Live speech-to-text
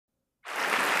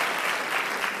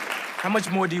How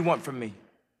much more do you want from me?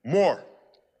 More.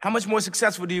 How much more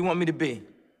successful do you want me to be?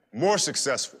 More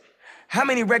successful. How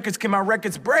many records can my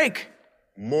records break?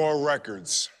 More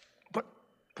records. But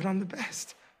I'm the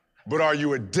best. But are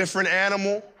you a different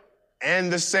animal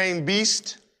and the same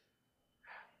beast?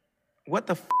 What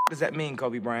the does that mean,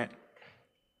 Kobe Bryant?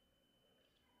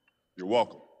 You're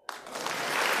welcome.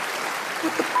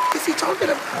 What the is he talking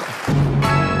about?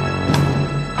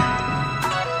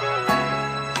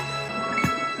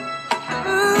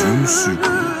 Juicy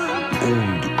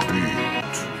on the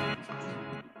beat.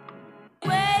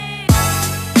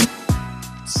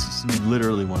 It's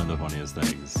literally one of the funniest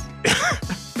things.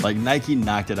 Like Nike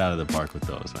knocked it out of the park with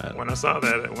those, man. When I saw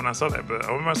that, but I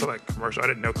remember I saw that commercial. I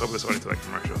didn't know Kobe was funny until that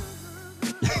commercial.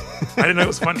 I didn't know it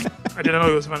was funny. I didn't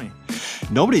know it was funny.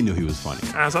 Nobody knew he was funny.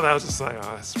 And I saw that, I was just like,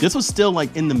 oh, this was still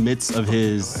like in the midst of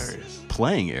his hilarious.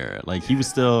 Playing era. Like he was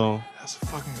still. That's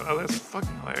fucking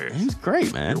hilarious. He was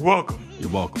great, man. You're welcome. You're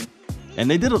welcome. And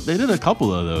they did a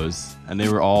couple of those, and they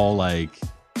were all like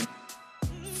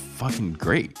fucking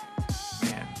great.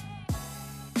 Man.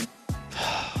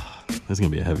 This is gonna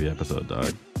be a heavy episode,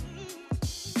 dog.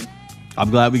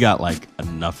 I'm glad we got like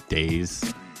enough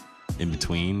days in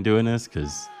between doing this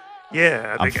because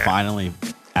I'm finally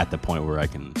at the point where I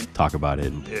can talk about it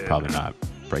and probably not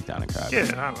break down and cry.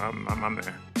 Yeah, I'm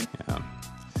there. Yeah.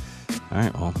 All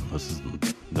right. Well, this is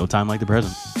no time like the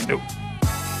present. Nope.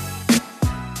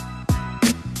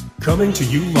 Coming to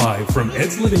you live from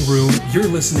Ed's living room, you're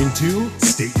listening to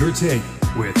State Your Take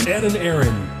with Ed and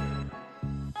Aaron.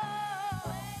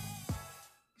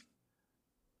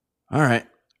 All right.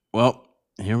 Well,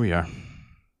 here we are.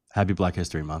 Happy Black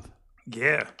History Month.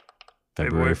 Yeah.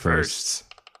 February 1st.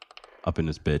 Up in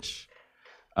this bitch.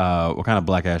 What kind of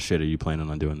black ass shit are you planning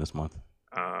on doing this month?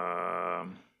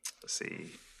 Let's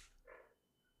see.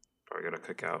 Probably got a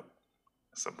cookout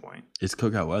at some point. It's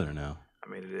cookout weather now. I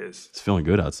mean, it is. It's feeling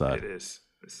good outside. It is.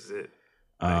 This is it.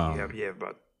 You have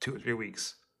about 2 or 3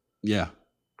 weeks. Yeah.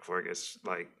 Before it gets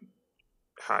like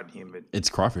hot and humid. It's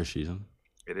crawfish season.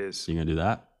 It is. You gonna do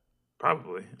that?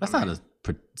 Probably. That's not a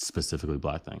specifically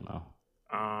black thing, though.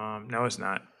 No, it's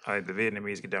not. The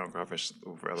Vietnamese get down with crawfish a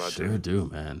lot too. Sure do,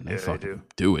 man. They fucking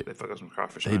do it. They fuck up some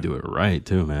crawfish. They do it right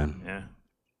too, man. Yeah.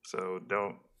 So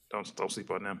don't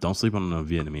sleep on them. Don't sleep on the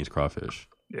Vietnamese crawfish.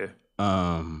 Yeah.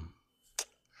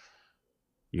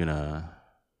 You gonna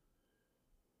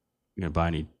buy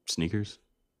any sneakers?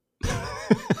 Is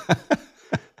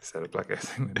that a black ass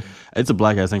thing? It's a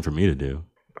black ass thing for me to do.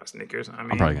 Buy sneakers. I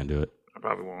mean, I'm probably gonna do it. I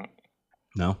probably won't.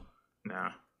 No.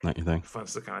 Nah. Not your thing. Fun's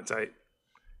still kind of tight.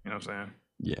 You know what I'm saying?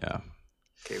 Yeah.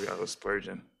 Okay, I was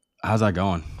splurging. How's that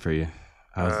going for you?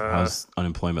 How's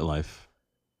unemployment life?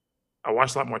 I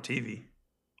watched a lot more TV.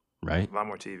 Right. A lot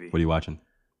more TV. What are you watching?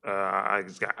 I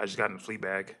just got in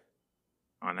Fleabag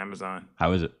on Amazon.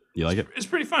 How is it? You like it? It's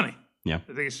pretty funny. Yeah.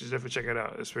 I think you should definitely check it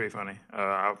out. It's pretty funny.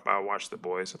 I watched The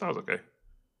Boys. I thought it was okay.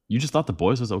 You just thought The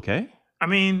Boys was okay? I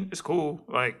mean, it's cool.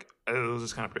 Like, it was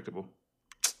just kind of predictable.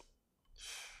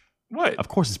 What? Of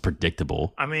course it's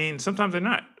predictable. I mean, sometimes they're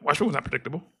not. Watchmen was not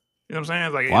predictable. You know what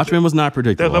I'm saying? Like Watchmen was not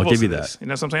predictable. I'll give you that. You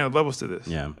know what I'm saying? There's levels to this.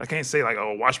 Yeah. I can't say like,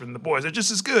 oh, Watchmen and The Boys, they're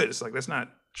just as good. It's like, that's not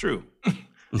true.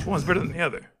 One's better than the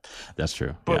other. That's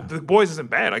true. But The Boys isn't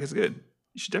bad. Like, it's good.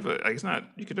 You should definitely, like, it's not,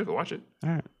 you could definitely watch it. All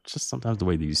right. It's just sometimes the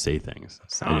way that you say things.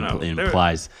 I don't know. It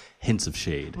implies hints of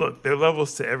shade. Look, there are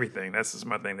levels to everything. That's just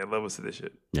my thing. There are levels to this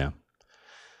shit. Yeah.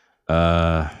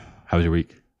 How was your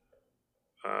week?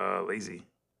 Lazy.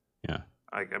 Yeah.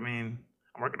 Like, I mean,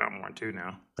 I'm working out more too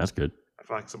now. That's good. I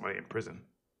feel like somebody in prison.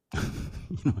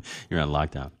 You're on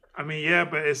lockdown. I mean, yeah,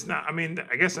 but it's not. I mean,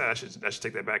 I guess I should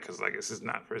take that back because like this is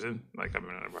not prison. Like I'm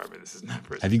in an environment. This is not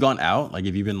prison. Have you gone out? Like,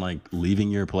 have you been like leaving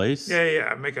your place?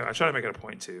 Yeah. I try to make it a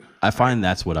point too. I find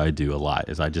that's what I do a lot.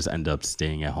 Is I just end up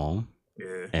staying at home.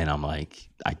 Yeah. And I'm like,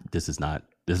 this is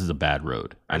a bad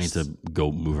road. I need to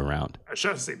go move around. I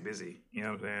try to stay busy. You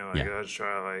know what I'm saying? Like I just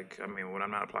try when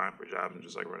I'm not applying for jobs, I'm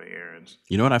just like running errands.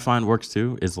 You know what I find works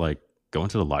too is like going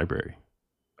to the library.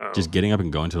 Oh. Just getting up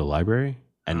and going to the library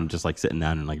and just like sitting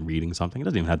down and like reading something. It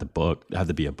doesn't even have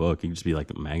to be a book. It can just be like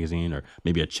a magazine or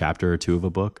maybe a chapter or two of a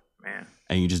book. Man.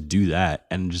 And you just do that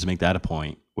and just make that a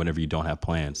point whenever you don't have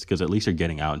plans because at least you're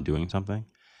getting out and doing something.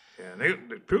 Yeah,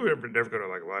 people never go to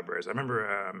like libraries. I remember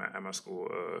at my school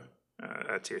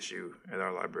at TSU at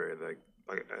our library, like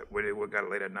when it got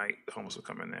late at night, the homeless would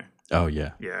come in there. Oh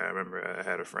yeah. Yeah, I remember I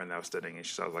had a friend that was studying and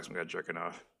she saw like some guy jerking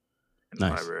off in the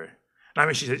Nice. library. And I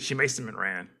mean, she maced him and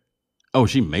ran. Oh,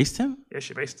 she maced him? Yeah,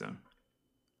 she maced him.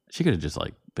 She could have just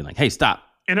like been like, "Hey, stop."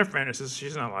 In her fairness,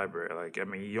 she's not a library. Like, I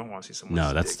mean, you don't want to see someone.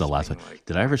 No, that's the last one.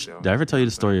 Did I ever tell you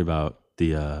the story about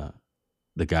the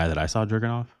guy that I saw jerking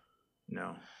off?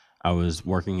 No. I was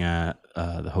working at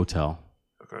the hotel.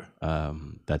 Okay.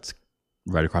 That's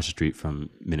right across the street from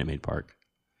Minute Maid Park.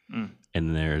 Mm.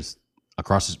 And there's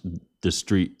across the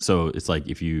street. So it's like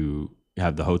if you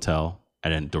have the hotel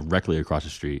and then directly across the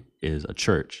street is a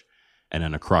church. And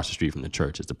then across the street from the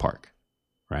church is the park,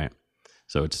 right?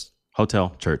 So it's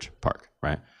hotel, church, park,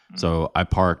 right? Mm. So I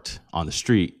parked on the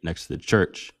street next to the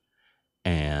church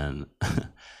and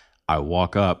I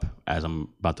walk up as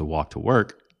I'm about to walk to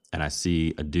work and I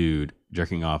see a dude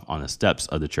jerking off on the steps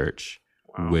of the church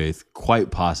with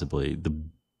quite possibly the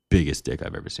biggest dick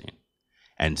I've ever seen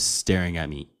and staring at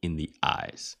me in the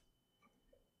eyes.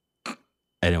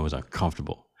 And it was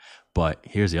uncomfortable. But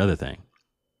here's the other thing.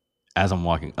 As I'm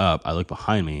walking up, I look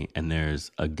behind me and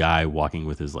there's a guy walking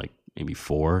with his like maybe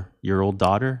 4-year-old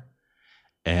daughter.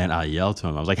 And I yelled to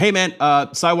him. I was like, hey man,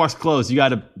 sidewalk's closed. You got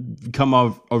to come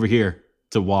over here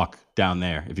to walk down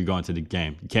there if you're going to the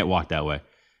game. You can't walk that way.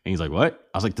 And he's like, what?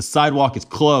 I was like, the sidewalk is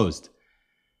closed.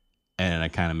 And I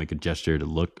kind of make a gesture to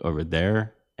look over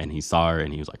there. And he saw her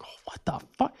and he was like, oh, what the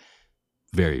fuck?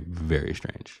 Very, very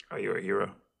strange. Are you a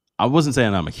hero? I wasn't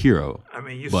saying I'm a hero. I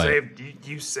mean, you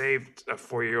saved a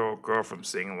 4-year-old girl from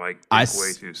seeing like way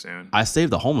too soon. I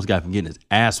saved the homeless guy from getting his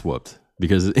ass whooped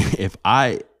because if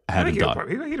I had a daughter,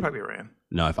 he'd probably ran.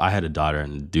 No, if I had a daughter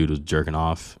and the dude was jerking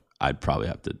off, I'd probably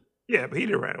have to. Yeah, but he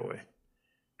didn't run away.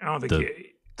 I don't think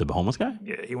the homeless guy.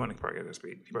 Yeah, he went probably at that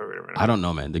speed. He probably ran away. I don't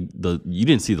know, man. You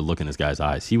didn't see the look in this guy's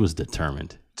eyes. He was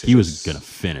determined. He was gonna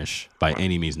finish by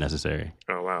any means necessary.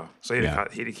 Oh wow! So he'd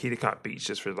have caught beats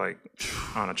just for like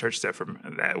on a church step from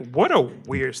that. What a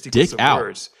weird sequence of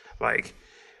words! Like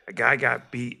a guy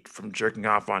got beat from jerking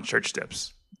off on church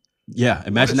steps. Yeah,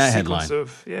 imagine that headline.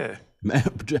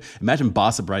 Imagine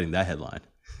Bossip writing that headline.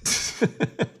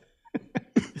 That'd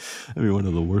be one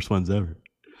of the worst ones ever.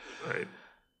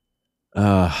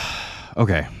 Right.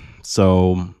 Okay,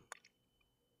 so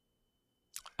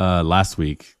last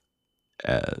week.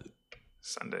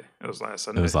 Sunday. It was last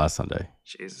Sunday. It was last Sunday.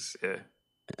 Jesus, yeah.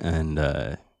 And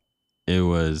it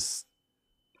was.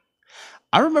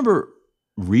 I remember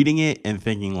reading it and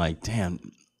thinking, like,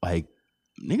 damn, like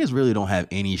niggas really don't have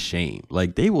any shame.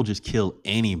 Like they will just kill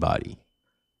anybody.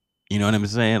 You know what I'm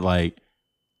saying? Like,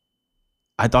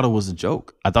 I thought it was a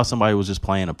joke. I thought somebody was just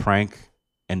playing a prank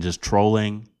and just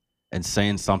trolling and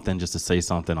saying something just to say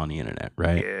something on the internet,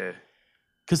 right? Yeah.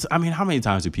 Because, I mean, how many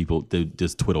times do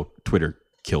just Twitter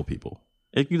kill people?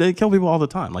 They kill people all the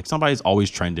time. Like, somebody's always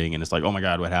trending, and it's like, oh, my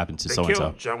God, what happened to so-and-so? They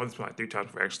killed John Witherspoon like 3 times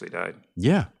before he actually died.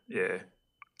 Yeah. Yeah.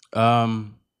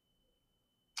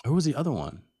 Who was the other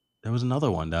one? There was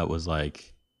another one that was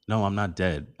like, no, I'm not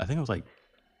dead. I think it was like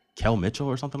Kel Mitchell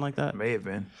or something like that. May have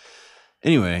been.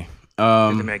 Anyway.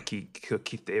 The man killed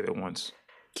Keith David once.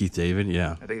 Keith David,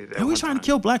 yeah. I think he was trying to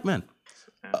kill black men.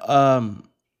 Yeah.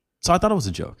 So I thought it was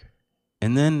a joke.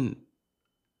 And then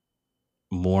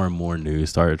more and more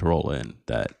news started to roll in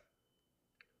that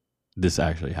this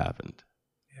actually happened.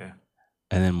 Yeah.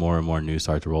 And then more and more news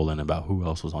started to roll in about who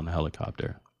else was on the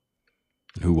helicopter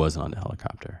and who wasn't on the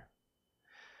helicopter.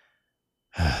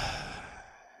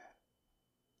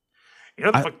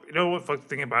 You know what fuck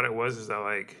thing about it was is that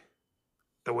like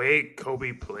the way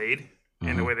Kobe played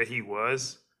and the way that he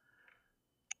was.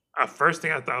 First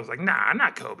thing I thought was like, nah, I'm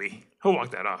not Kobe. Who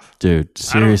walked that off? Dude,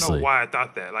 seriously. I don't know why I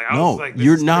thought that. Like, I was like,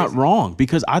 you're not crazy. Wrong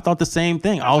because I thought the same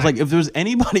thing. I was like, if there's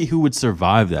anybody who would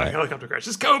survive that, like helicopter crash,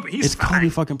 it's Kobe. It's fine. Kobe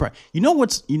fucking Bryant. You know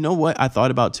what I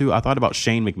thought about too? I thought about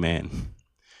Shane McMahon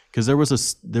because there was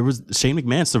Shane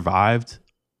McMahon survived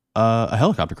a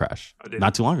helicopter crash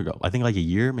not too long ago. I think like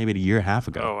maybe a year and a half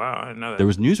ago. Oh wow, I didn't know that. There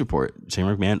was news report Shane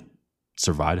McMahon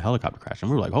survived a helicopter crash, and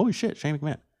we were like, holy shit, Shane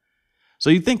McMahon. So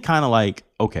you think kind of like,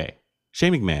 okay,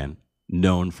 Shane McMahon,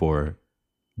 known for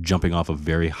jumping off of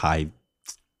very high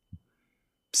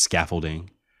scaffolding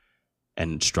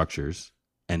and structures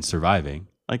and surviving,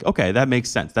 like, okay, that makes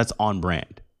sense. That's on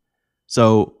brand.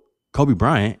 So Kobe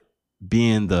Bryant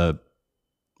being the,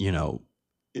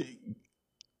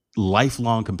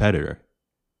 lifelong competitor.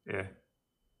 Yeah.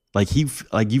 Like you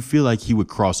feel like he would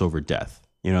cross over death.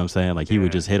 You know what I'm saying? Like he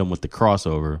would just hit him with the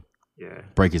crossover. Yeah.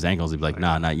 Break his ankles. He'd be like,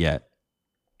 nah, not yet.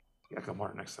 Yeah, come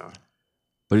harder next time.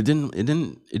 But it didn't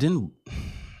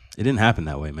happen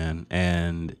that way, man.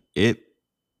 And it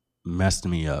messed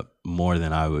me up more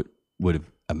than I would have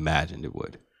imagined it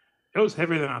would. It was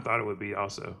heavier than I thought it would be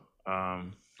also.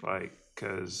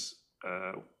 Because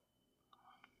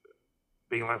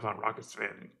being a lifelong Rockets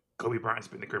fan, Kobe Bryant's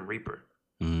been the Grim Reaper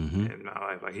in my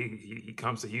life. Like he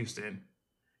comes to Houston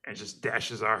and just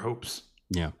dashes our hopes.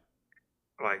 Yeah.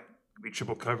 Like we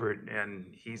triple covered and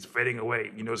he's fading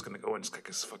away. You know it's gonna go and just kick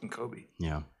his fucking Kobe.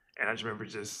 Yeah. And I just remember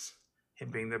him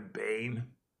being the bane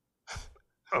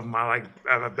of my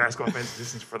of a basketball fan's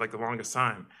existence for like the longest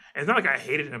time. And it's not like I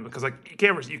hated him because like you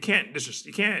have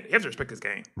to respect his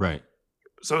game. Right.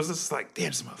 So it's just like, damn,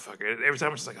 this motherfucker. Every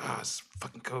time it's just like, oh, it's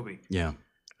fucking Kobe. Yeah.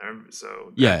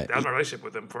 So yeah, that was my relationship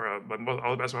with him for all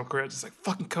the basketball career. Just like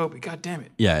fucking Kobe, god damn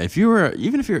it. Yeah, if you're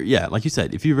like you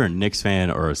said, if you were a Knicks fan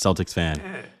or a Celtics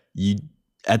fan, you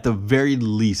at the very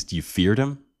least you feared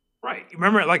him. Right.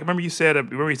 Remember you said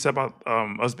about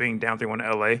us being down 3-1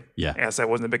 to LA. Yeah. And I said it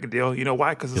wasn't a big deal. You know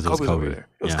why? Because it was Kobe over there.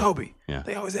 It was Kobe. Yeah.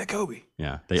 They always had Kobe.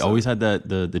 Yeah. They always had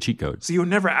the cheat code. So you're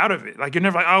never out of it. Like you're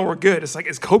never like, oh, we're good. It's like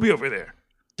it's Kobe over there.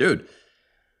 Dude,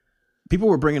 people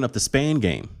were bringing up the Spain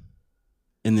game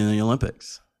in the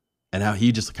Olympics and how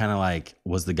he just kind of like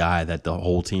was the guy that the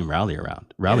whole team rally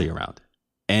around.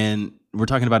 And we're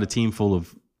talking about a team full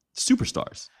of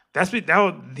superstars. He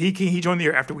joined the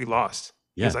year after we lost.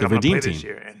 Yeah, like, the Redeem team.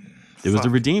 It was the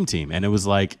Redeem team, and it was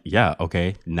like, yeah,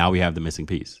 okay, now we have the missing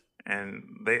piece. And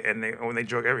they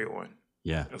drug everyone.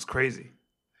 Yeah, it was crazy.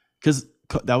 Because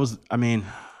that was, I mean,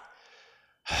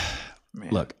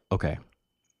 look, okay,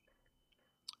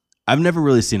 I've never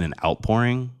really seen an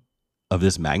outpouring of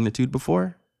this magnitude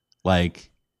before,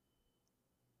 like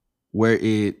where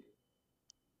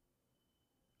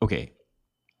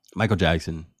Michael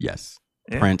Jackson, yes.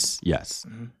 Yeah. Prince, yes.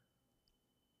 Mm-hmm.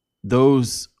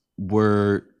 Those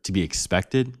were to be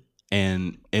expected,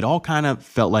 and it all kind of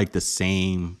felt like the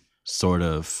same sort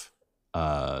of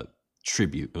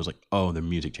tribute. It was like, oh, their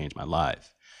music changed my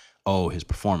life. Oh, his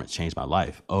performance changed my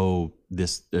life. Oh,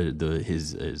 this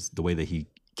the way that he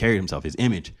carried himself, his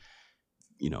image,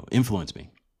 influenced me.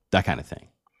 That kind of thing.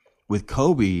 With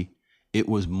Kobe, it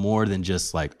was more than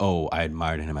just like, oh, I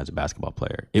admired him as a basketball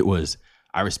player. It was,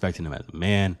 I respected him as a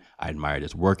man. I admired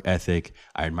his work ethic.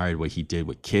 I admired what he did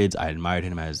with kids. I admired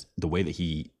him as the way that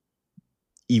he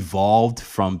evolved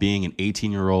from being an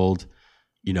 18-year-old,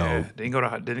 didn't go to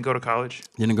college.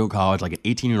 Didn't go to college, like an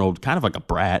 18-year-old, kind of like a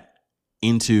brat,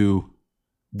 into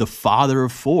the father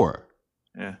of four.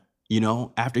 Yeah.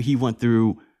 After he went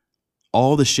through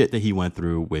all the shit that he went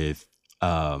through with,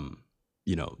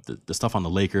 the stuff on the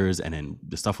Lakers, and then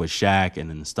the stuff with Shaq, and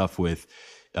then the stuff with,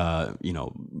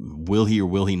 will he or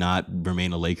will he not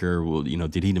remain a Laker?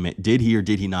 Did he or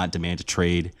did he not demand a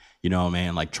trade?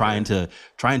 Like trying to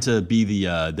be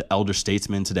the elder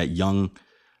statesman to that young,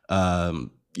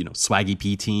 Swaggy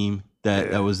P team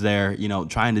that was there.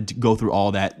 Trying to go through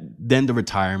all that. Then the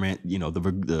retirement.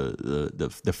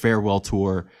 The farewell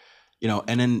tour.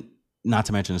 And then not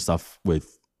to mention the stuff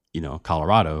with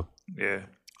Colorado. Yeah.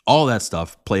 All that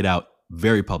stuff played out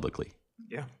very publicly.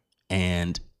 Yeah.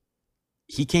 And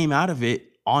he came out of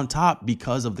it on top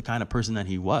because of the kind of person that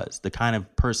he was, the kind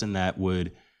of person that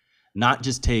would not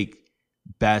just take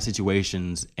bad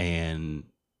situations and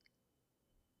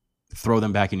throw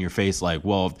them back in your face like,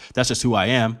 well, that's just who I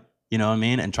am, you know what I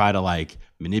mean? And try to like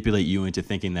manipulate you into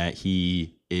thinking that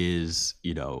he is,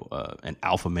 an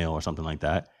alpha male or something like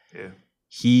that. Yeah.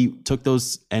 He took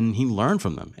those and he learned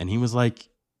from them. And he was like,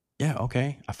 yeah,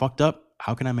 okay, I fucked up.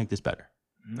 How can I make this better?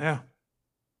 Yeah.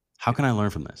 How can I learn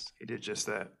from this? He did just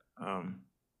that. I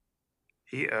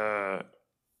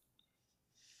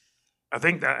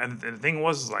think that, and the thing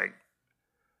was like,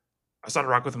 I started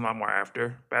rocking with him a lot more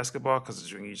after basketball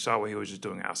because you saw what he was just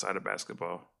doing outside of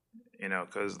basketball.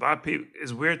 Because a lot of people,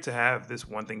 it's weird to have this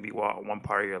one thing be one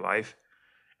part of your life,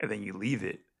 and then you leave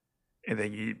it, and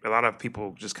then a lot of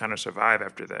people just kind of survive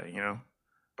after that.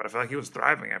 But I feel like he was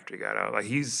thriving after he got out. Like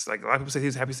he's like a lot of people say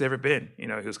he's the happiest he's ever been. He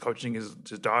was coaching his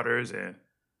daughters and.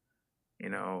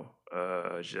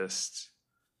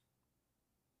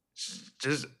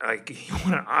 Just like he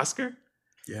won an Oscar.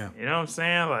 Yeah. You know what I'm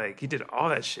saying? Like he did all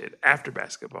that shit after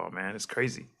basketball, man. It's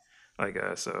crazy. Like,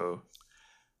 so.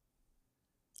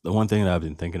 The one thing that I've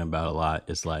been thinking about a lot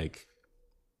is like,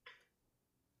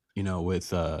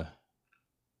 with,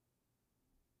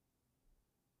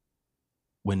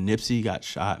 when Nipsey got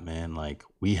shot, man, like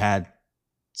we had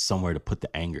somewhere to put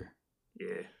the anger.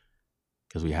 Yeah.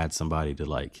 Because we had somebody to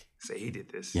like say he did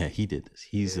this. Yeah, he did this.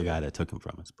 He's the guy that took him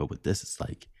from us. But with this, it's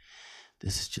like,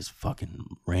 this is just fucking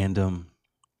random,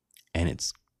 and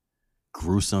it's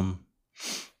gruesome,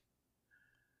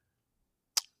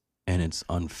 and it's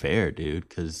unfair, dude.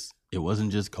 Because it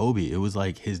wasn't just Kobe. It was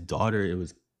like his daughter. It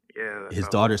was his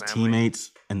daughter's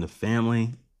teammates and the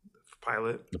family.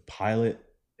 The pilot.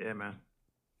 Yeah, man,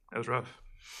 that was rough.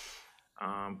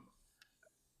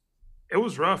 It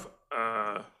was rough.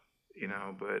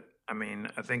 But I mean,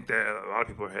 I think that a lot of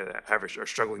people are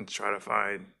struggling to try to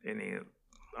find any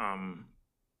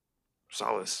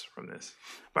solace from this.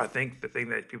 But I think the thing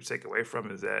that people take away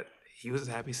from is that he was as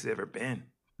happy as he's ever been.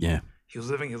 Yeah. He was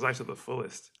living his life to the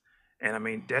fullest. And I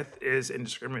mean, death is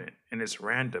indiscriminate and it's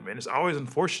random and it's always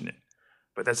unfortunate.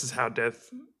 But that's just how death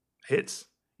hits.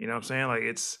 You know what I'm saying?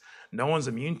 Like no one's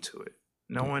immune to it.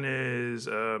 No one is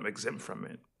exempt from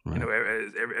it. Right. You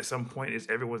know, at some point, it's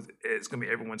going to be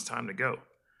everyone's time to go.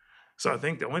 So I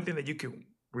think the only thing that you can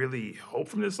really hope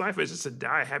from this life is just to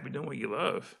die happy doing what you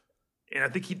love. And I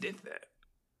think he did that.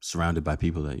 Surrounded by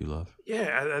people that you love.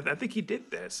 Yeah, I think he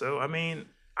did that. So, I mean,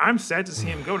 I'm sad to see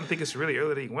him go and I think it's really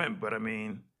early that he went. But I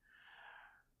mean,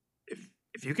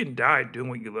 if you can die doing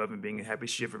what you love and being the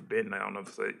happiest you ever been, I don't know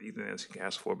if there's anything else you can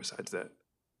ask for besides that.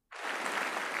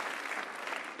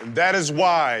 And that is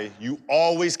why you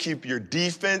always keep your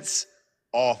defense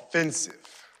offensive.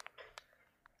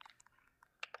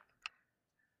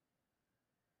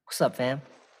 What's up, fam?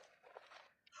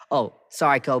 Oh,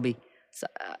 sorry, Kobe.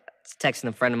 Texting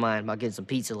a friend of mine about getting some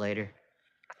pizza later.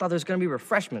 I thought there was gonna be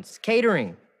refreshments,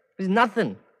 catering. There's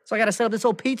nothing. So I gotta set up this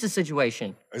whole pizza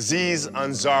situation. Aziz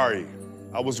Ansari,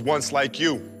 I was once like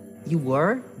you. You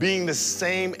were? Being the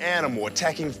same animal,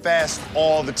 attacking fast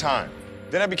all the time.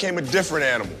 Then I became a different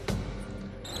animal.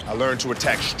 I learned to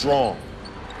attack strong.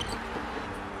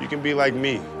 You can be like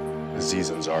me,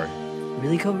 Aziz Ansari.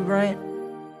 Really, Kobe Bryant?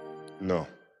 No.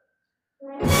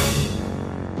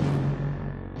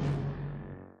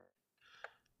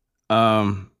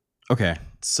 Okay,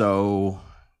 so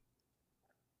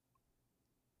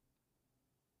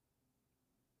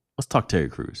let's talk Terry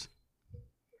Crews.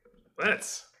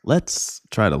 Let's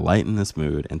try to lighten this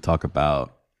mood and talk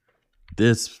about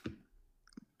this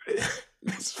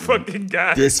fucking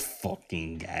guy. This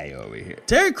fucking guy over here.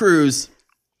 Terry Crews.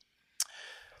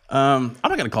 I'm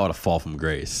not gonna call it a fall from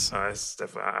grace. It's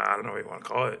definitely, I don't know what you want to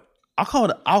call it.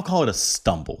 I'll call it a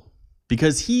stumble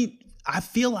because I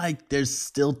feel like there's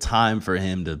still time for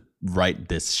him to right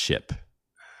this ship.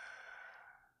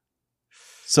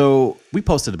 So we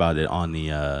posted about it on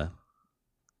the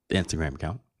Instagram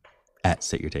account at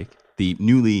State Your Take, the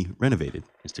newly renovated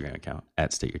Instagram account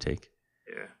at State Your Take,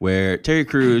 where Terry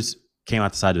Crews came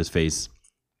out the side of his face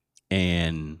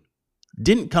and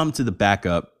didn't come to the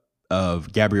backup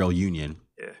of Gabrielle Union,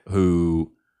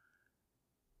 who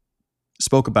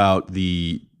spoke about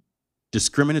the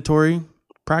discriminatory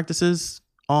practices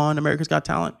on America's Got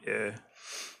Talent. Yeah.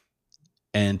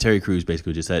 And Terry Crews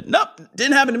basically just said, nope,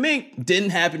 didn't happen to me.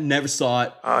 Didn't happen, never saw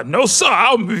it. No, sir.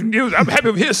 I'm happy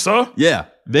over here, sir. Yeah,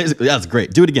 basically, that's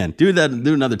great. Do it again. Do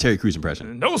another Terry Crews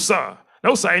impression. No, sir.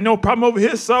 No, sir. Ain't no problem over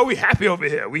here, sir. We happy over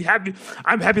here. We happy.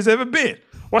 I'm happy as ever been.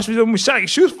 Watch me do my shiny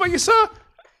shoes for you, sir.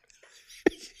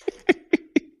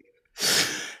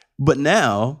 But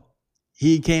now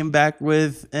he came back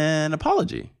with an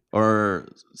apology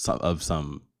of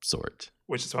some sort.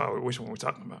 Which one we're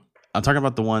talking about? I'm talking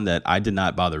about the one that I did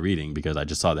not bother reading because I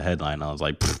just saw the headline and I was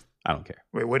like, I don't care.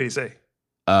 Wait, what did he say?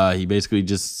 He basically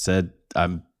just said,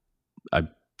 I'm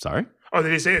sorry. Oh,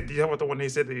 did he say it? Do you know what the one he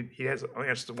said that he has only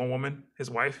answered to one woman,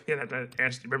 his wife? He had to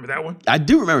answer. Remember that one? I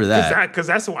do remember that. Because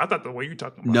that's the one I thought the one you're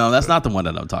talking about. No, that's not the one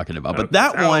that I'm talking about. But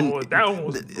that one was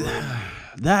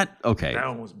okay. That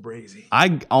one was brazy.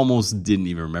 I almost didn't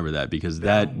even remember that because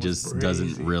that just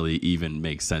doesn't really even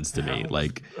make sense to me.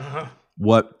 Like,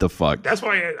 what the fuck? That's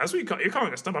why you're calling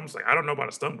it a stumble. I'm just like, I don't know about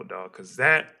a stumble, dog, because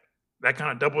that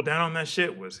kind of double down on that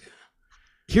shit was.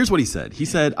 Here's what he said. He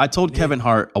said, I told Kevin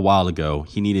Hart a while ago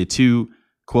he needed to,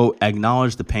 quote,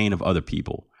 acknowledge the pain of other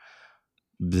people.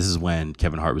 This is when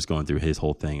Kevin Hart was going through his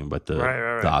whole thing with the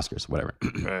Oscars, whatever.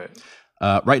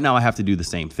 Right now, I have to do the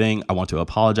same thing. I want to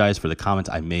apologize for the comments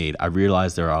I made. I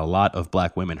realize there are a lot of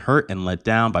black women hurt and let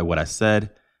down by what I said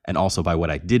and also by what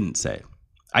I didn't say.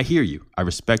 I hear you. I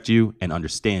respect you and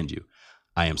understand you.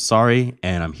 I am sorry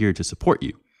and I'm here to support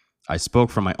you. I spoke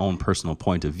from my own personal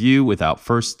point of view without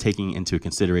first taking into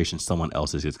consideration someone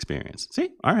else's experience.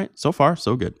 See? All right. So far,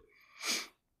 so good.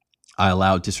 I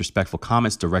allowed disrespectful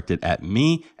comments directed at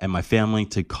me and my family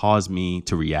to cause me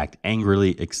to react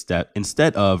angrily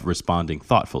instead of responding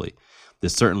thoughtfully.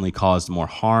 This certainly caused more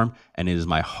harm, and it is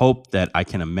my hope that I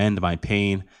can amend my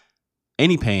pain,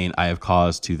 any pain I have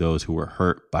caused to those who were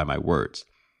hurt by my words.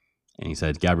 And he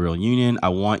said, Gabrielle Union, I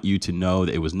want you to know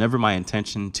that it was never my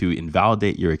intention to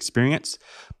invalidate your experience,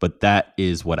 but that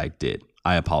is what I did.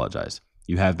 I apologize.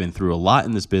 You have been through a lot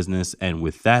in this business, and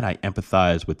with that, I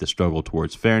empathize with the struggle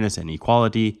towards fairness and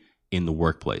equality in the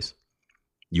workplace.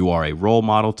 You are a role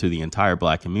model to the entire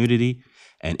black community,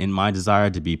 and in my desire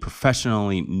to be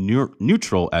professionally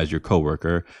neutral as your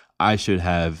coworker, I should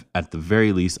have at the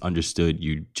very least understood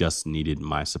you just needed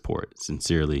my support.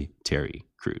 Sincerely, Terry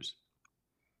Crews.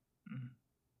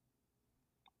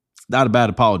 not a bad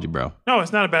apology, bro. No,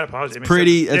 it's not a bad apology. I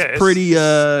mean,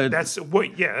 That's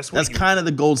That's kind of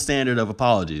the gold standard of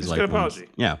apologies. It's a like good apology.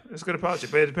 Yeah, it's a good apology,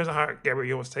 but it depends on how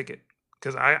Gabrielle wants to take it.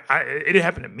 Because it didn't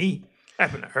happen to me. It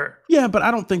happened to her. Yeah, but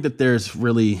I don't think that there's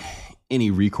really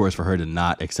any recourse for her to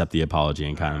not accept the apology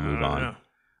and kind of move on. Know.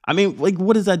 I mean, like,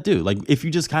 what does that do? Like, if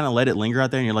you just kind of let it linger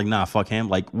out there and you're like, nah, fuck him.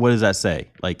 Like, what does that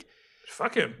say? Like,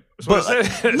 fuck him. That's what I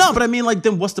said. No, but I mean, like,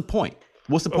 then what's the point?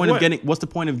 What's the point what? What's the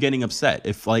point of getting upset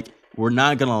if like we're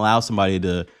not gonna allow somebody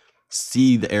to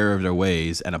see the error of their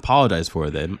ways and apologize for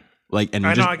them? Like, and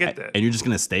I get that. And you're just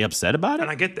gonna stay upset about it?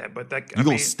 And I get that, but that you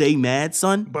gonna stay mad,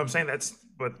 son? But I'm saying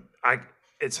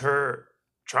it's her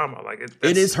trauma. Like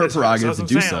it is her prerogative to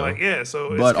do so. Like, yeah.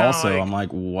 So, but also, I'm like,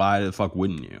 why the fuck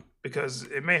wouldn't you? Because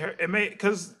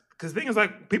because the thing is,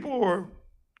 like, people were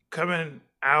coming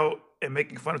out and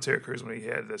making fun of Terry Crews when he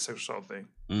had that sexual assault thing.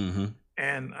 Mm-hmm.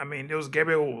 And I mean, there was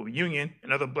Gabrielle Union,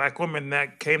 another black woman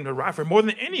that came to ride for more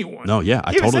than anyone. No, yeah,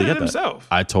 I totally get that. Himself.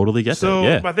 I totally get that. So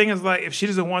yeah. my thing is, like, if she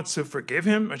doesn't want to forgive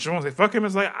him and she wants to say fuck him,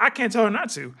 it's like I can't tell her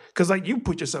not to, because like you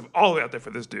put yourself all the way out there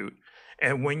for this dude,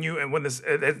 and when this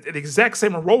the exact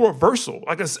same role reversal,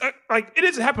 like it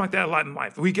doesn't happen like that a lot in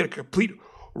life. We get a complete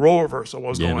role reversal of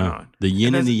what's going on. The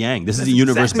yin and the yang. This is the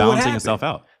universe balancing itself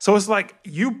out. So it's like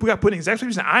you got put in the exact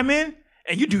situation I'm in,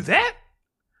 and you do that.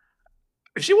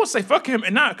 If she wants to say fuck him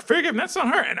and not forgive him, that's on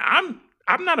her. And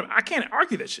I can't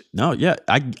argue that shit. No, yeah,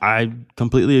 I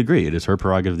completely agree. It is her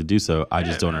prerogative to do so. I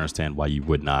just don't understand why you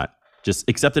would not just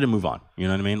accept it and move on. You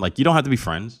know what I mean? Like, you don't have to be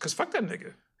friends. Because fuck that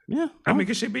nigga. Yeah. I mean,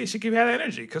 she could have that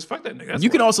energy. Because fuck that nigga. That's you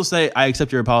can also say, I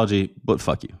accept your apology, but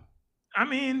fuck you. I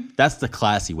mean, that's the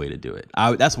classy way to do it.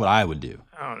 That's what I would do.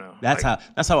 I don't know.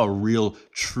 That's how a real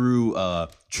true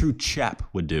chap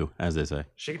would do, as they say.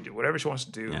 She can do whatever she wants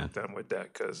to do. Done with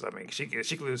that, because I mean, she could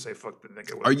literally say fuck the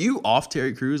nigga. Are you off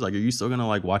Terry Crews? Like, are you still gonna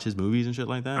like watch his movies and shit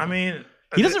like that? I mean,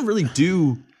 he doesn't really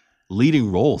do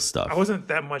leading role stuff. I wasn't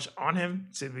that much on him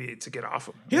to get off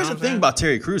him. Here's the thing about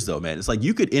Terry Crews, though, man. It's like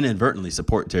you could inadvertently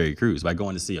support Terry Crews by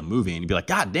going to see a movie and you'd be like,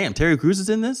 God damn, Terry Crews is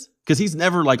in this? Because he's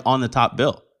never like on the top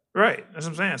bill. Right. That's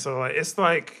what I'm saying. So like, it's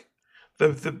like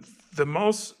the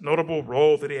most notable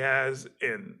role that he has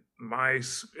in my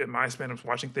span of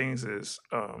watching things is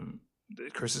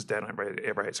Chris's dad.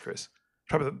 Everybody hates Chris.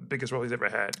 Probably the biggest role he's ever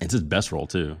had. It's his best role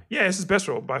too. Yeah, it's his best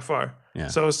role by far. Yeah.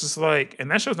 So it's just like, and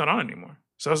that show's not on anymore.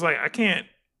 So it's like I can't.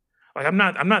 Like I'm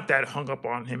not that hung up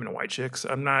on him in White Chicks.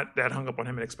 I'm not that hung up on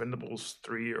him in Expendables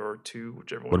 3 or 2,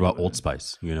 whichever one. What about Old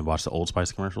Spice? You gonna watch the Old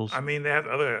Spice commercials? I mean, they have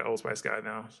other Old Spice guys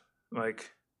now.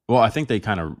 Like, well, I think they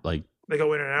kind of like they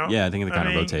go in and out. Yeah, I think they kind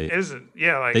of rotate.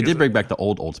 Like they did bring back the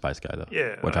Old Spice guy though.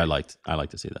 Yeah, which I liked. I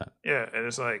like to see that. Yeah, and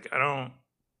it's like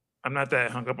I'm not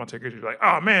that hung up on Terry Crews. Like,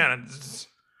 oh man,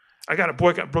 I got to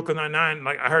boycott Brooklyn Nine-Nine.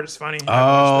 Like, I heard it's funny.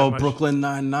 Oh, Brooklyn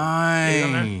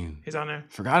Nine-Nine. He's on there.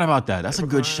 Forgot about that. That's a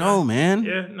good show, man.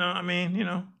 Yeah, no, I mean,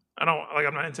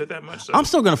 I'm not into it that much. So. I'm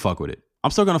still gonna fuck with it.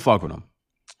 I'm still gonna fuck with him.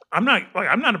 I'm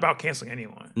not about canceling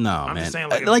anyone. No, I'm man. Just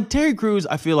saying, like Terry Crews,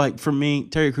 I feel like for me,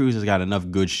 Terry Crews has got enough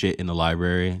good shit in the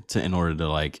library in order to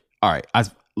like, all right,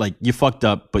 you fucked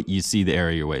up, but you see the error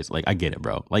of your ways. Like, I get it,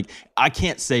 bro. Like, I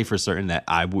can't say for certain that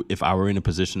if I were in a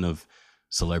position of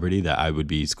celebrity that I would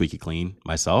be squeaky clean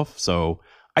myself. So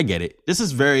I get it. This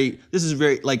is very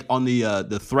like on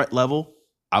the threat level.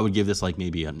 I would give this like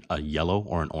maybe a yellow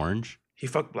or an orange. He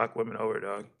fucked black women over,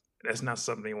 dog. That's not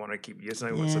something you want to keep. It's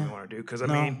not something you want to do. Because I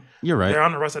mean, you're right. They're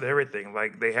on the rest of everything.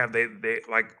 Like they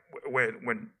like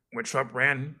when Trump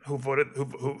ran, who voted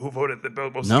the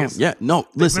bill? Listen.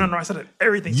 They've been on the right side of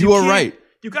everything. You are right.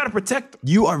 You got to protect them.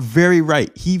 You are very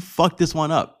right. He fucked this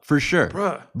one up for sure.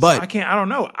 Bruh. But so I can't. I don't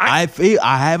know. I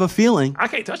have a feeling. I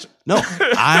can't touch him. No,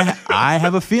 I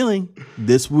have a feeling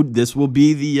this will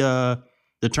be the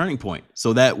turning point,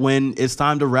 so that when it's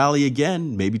time to rally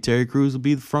again, maybe Terry Crews will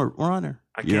be the front runner.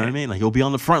 You know what I mean? Like, he'll be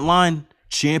on the front line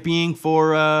championing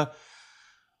for I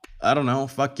don't know,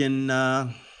 fucking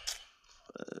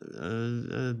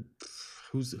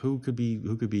who could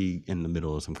be in the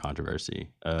middle of some controversy?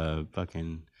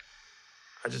 Fucking.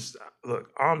 I just look.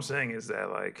 All I'm saying is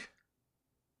that like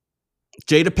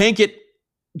Jada Pinkett.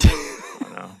 I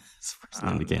don't know. It's the first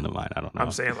name that came to mind. I don't know.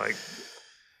 I'm saying like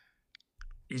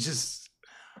you just.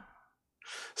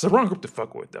 It's the wrong group to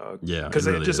fuck with, dog. Yeah, because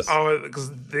really just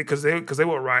because they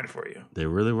were riding for you. They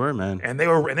really were, man. And they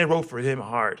wrote for him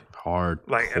hard.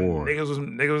 Like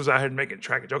niggas was out here making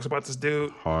track jokes about this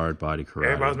dude. Hard body karate.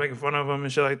 Everybody was making fun of him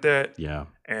and shit like that. Yeah.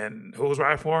 And who was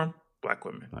riding for him? Black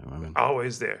women.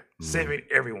 Always there, saving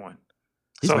everyone.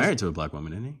 He's married to a black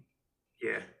woman, isn't he?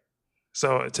 Yeah.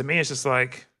 So to me, it's just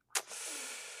like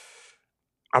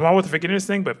I'm all with the forgiveness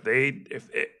thing, but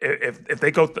if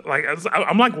they go like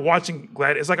I'm like watching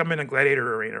it's like I'm in a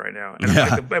gladiator arena right now,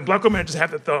 and and black women just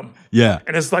have the thumb. Yeah,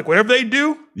 and it's like whatever they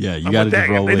do. Yeah, you got to just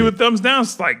roll with it. If they do it. a thumbs down,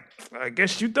 it's like I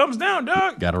guess you thumbs down,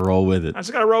 dog. Got to roll with it. I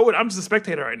just got to roll with it. I'm just a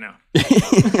spectator right now.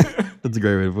 That's a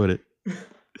great way to put it.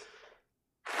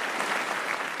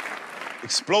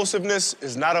 Explosiveness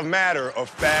is not a matter of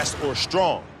fast or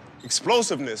strong.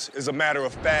 Explosiveness is a matter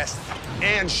of fast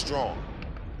and strong.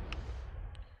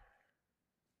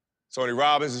 Tony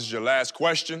Robbins, this is your last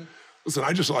question. Listen,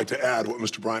 I'd just like to add what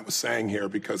Mr. Bryant was saying here,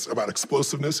 because about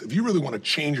explosiveness, if you really want to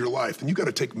change your life, then you got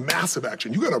to take massive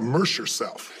action. You got to immerse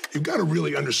yourself. You've got to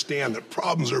really understand that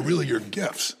problems are really your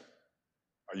gifts.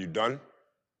 Are you done?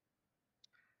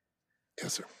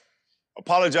 Yes, sir.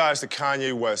 Apologize to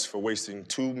Kanye West for wasting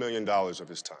 $2 million of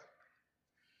his time.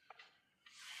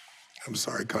 I'm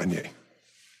sorry, Kanye.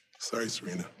 Sorry,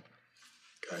 Serena.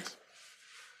 Guys.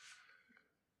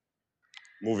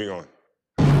 Moving on.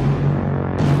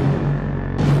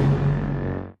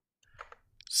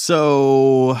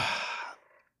 So,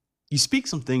 you speak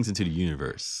some things into the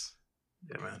universe.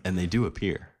 Yeah, man. And they do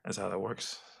appear. That's how that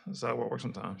works. That's how it works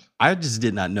sometimes. I just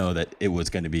did not know that it was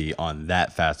going to be on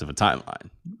that fast of a timeline.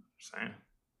 Same.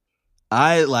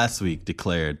 I last week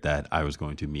declared that I was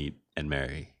going to meet and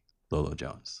marry Lolo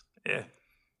Jones. Yeah.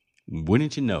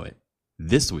 Wouldn't you know it?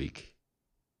 This week,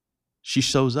 she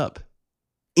shows up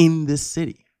in this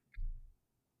city.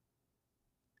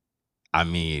 I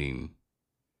mean,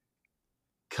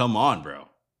 come on, bro.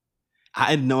 I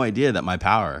had no idea that my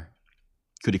power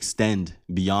could extend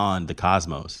beyond the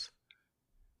cosmos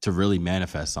to really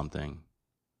manifest something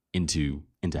into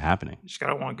happening. You just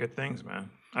gotta want good things,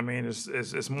 man. I mean,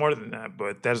 it's more than that,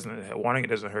 but wanting it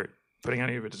doesn't hurt. Putting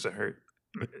any of it doesn't hurt.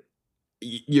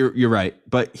 You're right,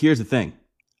 but here's the thing: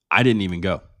 I didn't even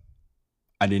go.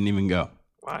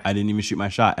 Why? I didn't even shoot my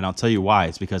shot, and I'll tell you why.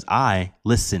 It's because I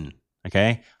listen.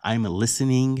 Okay, I'm a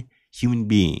listening human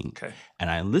being, okay. And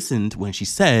I listened when she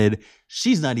said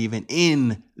she's not even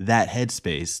in that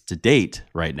headspace to date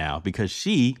right now because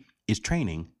she is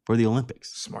training for the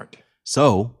Olympics. Smart.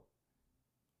 So,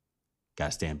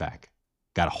 gotta stand back.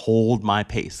 Gotta hold my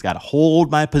pace. Gotta hold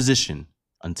my position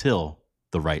until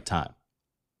the right time.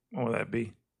 What will that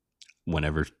be?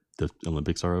 Whenever the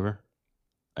Olympics are over,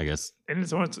 I guess. And it's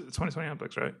 2020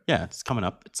 Olympics, right? Yeah, it's coming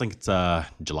up. It's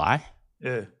July?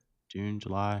 Yeah. June,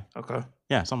 July. Okay.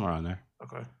 Yeah, somewhere around there.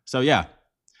 Okay. So, yeah.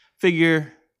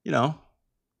 Figure, give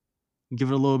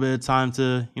it a little bit of time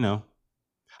to,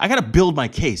 I got to build my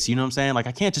case. You know what I'm saying? Like,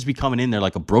 I can't just be coming in there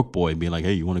like a broke boy and being like,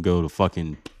 hey, you want to go to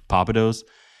fucking Papados?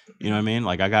 You know what I mean?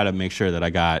 Like, I got to make sure that I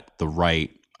got the right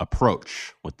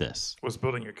approach with this. What's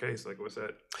building your case? Like, what's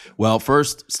that? Well,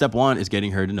 first, step one is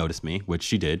getting her to notice me, which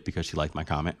she did because she liked my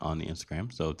comment on the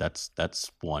Instagram. So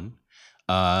that's one.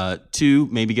 Two,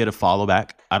 maybe get a follow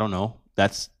back. I don't know.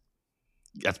 That's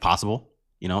possible.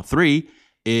 Three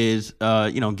is,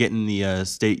 getting the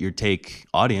State Your Take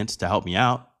audience to help me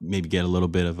out. Maybe get a little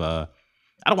bit of I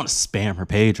don't want to spam her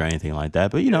page or anything like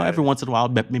that, but, every once in a while,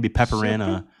 maybe pepper in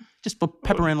a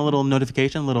little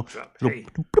notification, little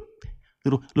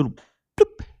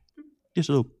just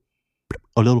a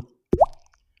little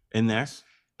in there.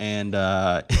 And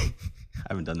I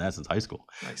haven't done that since high school.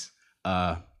 Nice.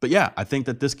 But yeah, I think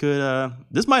that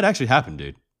this might actually happen,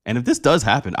 dude. And if this does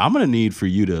happen, I'm going to need for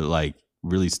you to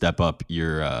really step up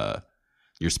your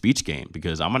speech game,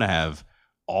 because I'm going to have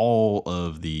all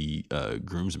of the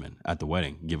groomsmen at the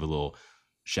wedding give a little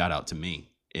shout out to me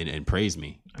and praise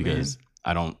me, because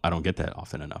I don't get that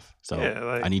often enough. So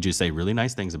I need you to say really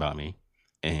nice things about me,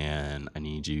 and I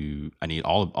need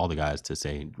all the guys to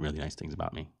say really nice things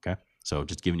about me. Okay, so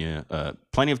just giving you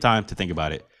plenty of time to think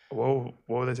about it. What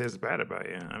would they say is bad about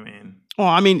you?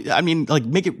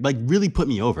 Make it really put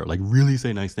me over. Like, really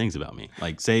say nice things about me.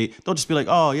 Like, don't just be like,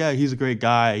 oh yeah, he's a great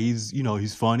guy. He's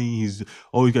he's funny. He's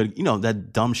always good.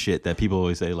 That dumb shit that people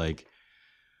always say, like,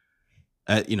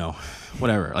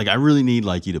 whatever. Like, I really need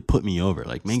you to put me over.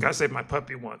 Like, this guy saved my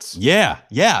puppy once. Yeah.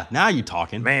 Now you're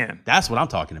talking, man. That's what I'm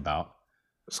talking about.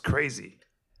 It's crazy.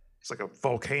 It's like a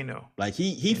volcano. Like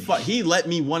he let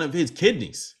me one of his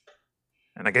kidneys,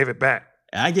 and I gave it back.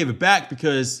 And I gave it back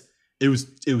because it was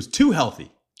too healthy.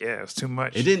 Yeah, it was too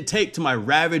much. It didn't take to my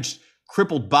ravaged,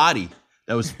 crippled body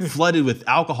that was flooded with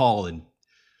alcohol and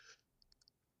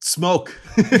smoke.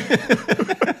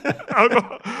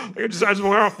 Alcohol. I just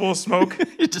wear out full of smoke.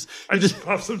 I just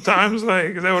puff sometimes.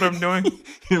 Like, is that what I'm doing?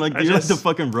 You're like the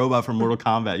fucking robot from Mortal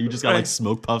Kombat. You just got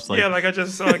smoke puffs. Oh my bad, I got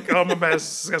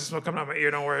smoke coming out my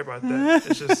ear. Don't worry about that.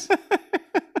 It's just.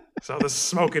 So this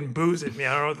smoke and booze at me.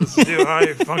 I don't know what this is do. How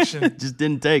you function? Just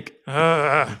didn't take.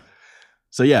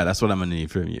 So yeah, that's what I'm gonna need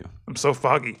from you. I'm so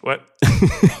foggy. What?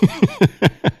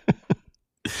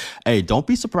 Hey, don't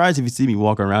be surprised if you see me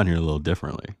walking around here a little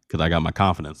differently, because I got my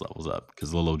confidence levels up.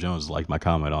 Because Lolo Jones liked my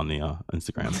comment on the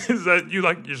Instagram. Is that you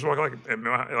just walk like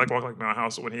Mel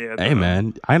House when he had? Hey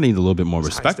man, I need a little bit more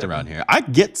respect around here. I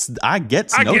get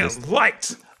noticed. Get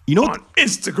liked. You know on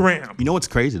Instagram. You know what's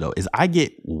crazy though is I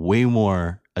get way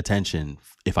more attention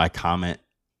if I comment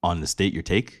on the State Your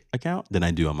Take account than I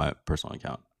do on my personal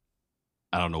account.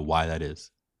 I don't know why that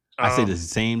is. I say the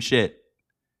same shit,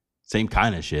 same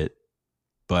kind of shit.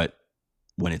 But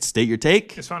when it's State Your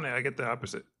Take, it's funny. I get the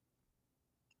opposite.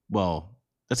 Well,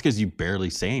 that's because you barely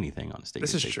say anything on the State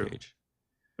Your Take page.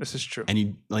 This is true. And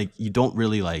you don't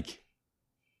really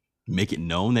make it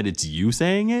known that it's you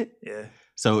saying it. Yeah.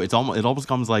 So it almost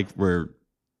comes like we're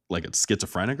like it's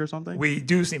schizophrenic or something. We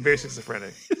do seem very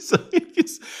schizophrenic. So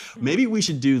maybe we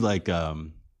should do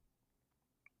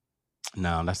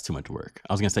no, that's too much work.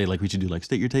 I was gonna say we should do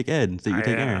State Your Take Ed and State Your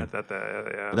Take Aaron. I thought that.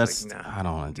 Yeah, but that's I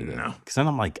don't want to do that. No, because then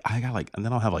I'm and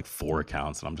then I'll have 4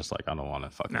 accounts, and I'm just I don't want to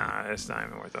fucking. Nah, it's not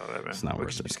even worth all that, man. It's not worth it. We'll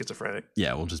just be schizophrenic.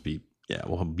 Yeah, we'll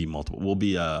be multiple. We'll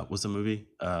be what's the movie?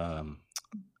 The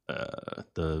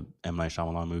M. Night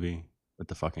Shyamalan movie with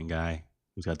the fucking guy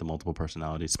who's got the multiple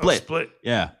personalities. Split. Split.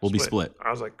 Yeah, we'll be Split.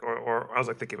 I was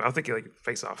thinking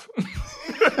Face Off.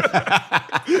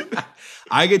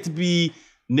 I get to be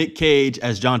Nick Cage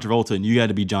as John Travolta, and you got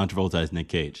to be John Travolta as Nick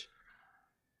Cage.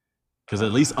 Because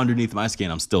at least underneath my skin,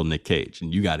 I'm still Nick Cage,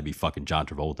 and you got to be fucking John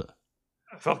Travolta.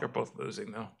 I feel like we're both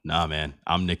losing, though. Nah, man.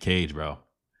 I'm Nick Cage, bro.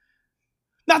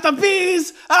 Not the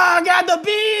bees! I got the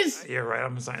bees! You're right.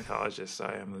 I'm a Scientologist, so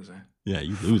I am losing. Yeah,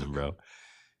 you losing, bro.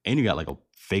 And you got a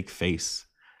fake face.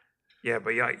 Yeah,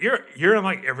 but you're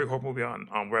in every horror movie on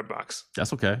Redbox.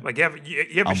 That's okay. You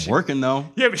have I'm working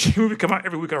though. You have a movie come out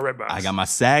every week on Redbox. I got my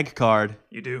SAG card.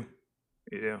 You do,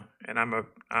 and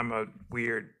I'm a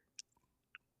weird,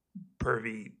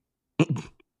 pervy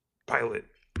pilot.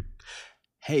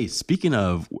 Hey, speaking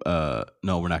of,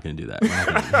 no, we're not going to do that.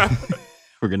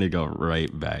 We're going to go right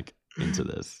back into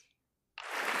this.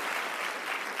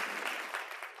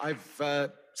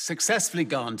 I've successfully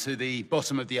gone to the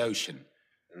bottom of the ocean.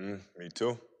 Me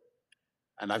too.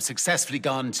 And I've successfully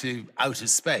gone to outer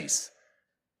space.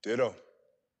 Ditto.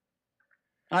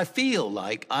 I feel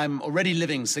like I'm already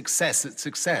living success at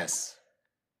success.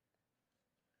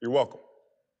 You're welcome.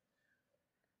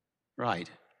 Right.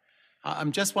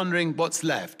 I'm just wondering what's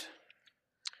left.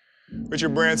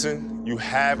 Richard Branson, you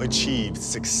have achieved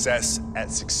success at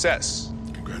success.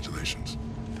 Congratulations.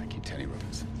 Thank you, Teddy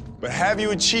Robbins. But have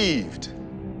you achieved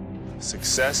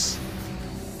success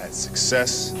at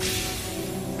success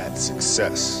at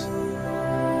success?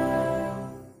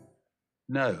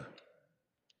 No.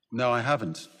 No, I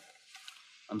haven't.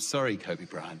 I'm sorry, Kobe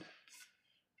Bryant.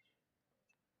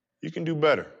 You can do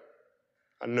better.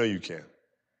 I know you can.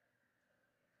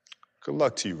 Good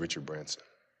luck to you, Richard Branson.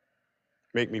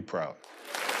 Make me proud.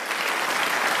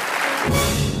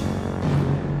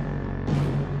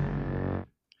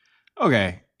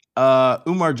 Okay.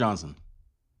 Umar Johnson.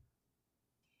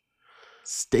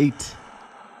 State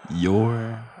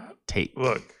your take.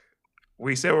 Look,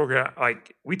 we said we're gonna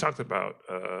we talked about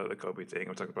the Kobe thing.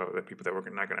 We talked about the people that we're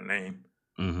not gonna name.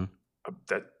 Mm-hmm.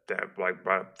 That brought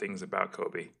up things about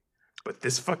Kobe, but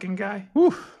this fucking guy.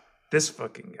 Whew. This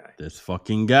fucking guy. This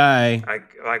fucking guy.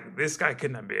 This guy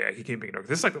could not be. He can't be ignored.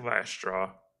 This is the last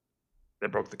straw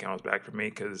that broke the camel's back for me.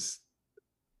 Because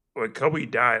when Kobe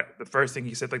died, the first thing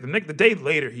he said, the day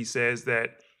later, he says that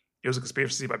it was a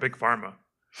conspiracy by Big Pharma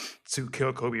to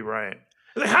kill Kobe Bryant.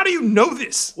 How do you know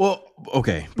this? Well,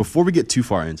 okay. Before we get too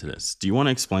far into this, do you want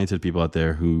to explain to the people out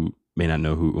there who may not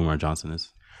know who Umar Johnson is?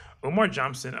 Umar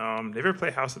Johnson. They ever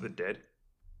play House of the Dead?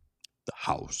 The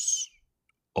House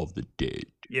of the Dead.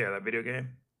 Yeah, that video game.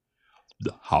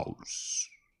 The House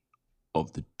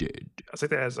of the Dead. I think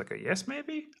that as a yes,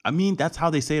 maybe. I mean, that's how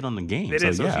they say it on the game. It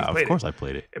is. So yeah, of course I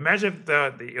played it. Imagine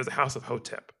if it was the House of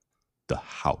Hotep. The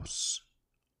House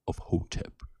of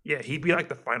Hotep. Yeah, he'd be like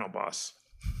the final boss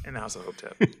in the House of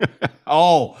Hotep.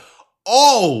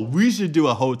 We should do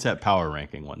a Hotep power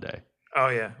ranking one day. Oh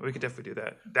yeah, we could definitely do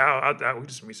that. We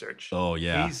do some research. Oh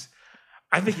yeah.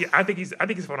 I think he's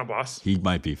final boss. He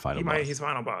might be final boss. He's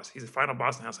final boss. He's the final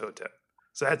boss in House of Hotep.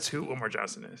 So that's who Umar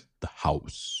Johnson is. The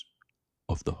House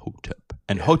of the Hotep.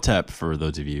 And Hotep, for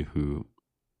those of you who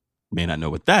may not know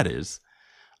what that is,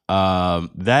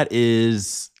 that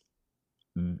is,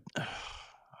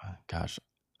 gosh,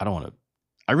 I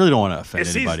really don't want to offend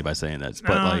anybody by saying that.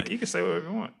 But you can say whatever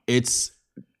you want. It's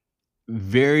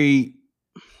very,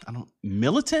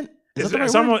 militant.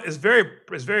 It's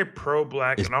very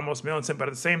pro-black and almost militant, but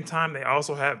at the same time, they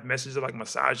also have messages of like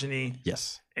misogyny.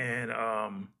 Yes. And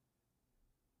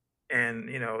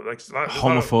you know, like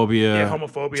homophobia,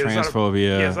 homophobia,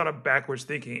 transphobia. There's a lot of backwards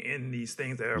thinking in these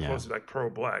things that are supposed to be like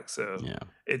pro-black. So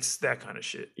it's that kind of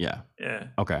shit. Yeah. Yeah.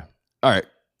 Okay. All right.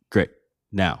 Great.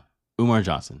 Now, Umar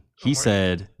Johnson. He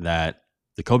said that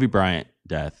the Kobe Bryant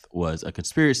death was a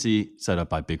conspiracy set up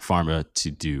by Big Pharma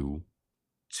to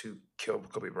kill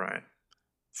Kobe Bryant.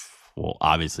 Well,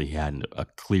 obviously he had a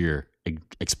clear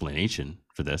explanation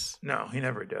for this. No, he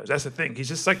never does. That's the thing. He's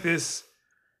just like this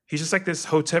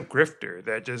Hotep grifter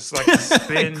that just like to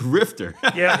spin. Grifter.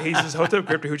 Yeah, he's this Hotep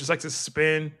grifter who just likes to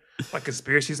spin like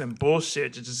conspiracies and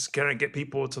bullshit to just kind of get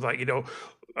people to like, you know,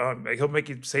 he'll make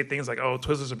you say things like, "Oh,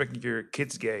 Twizzlers are making your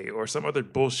kids gay," or some other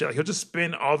bullshit. Like, he'll just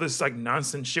spin all this like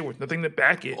nonsense shit with nothing to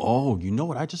back it. Oh, you know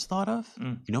what I just thought of?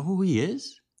 You know who he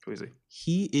is? Who is he?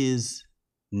 He is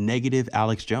negative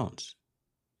Alex Jones.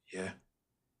 Yeah.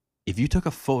 If you took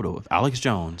a photo of Alex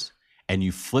Jones and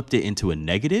you flipped it into a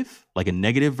negative, like a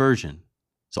negative version,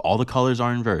 so all the colors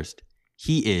are inversed,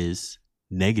 he is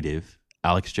negative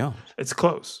Alex Jones. It's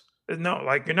close. No,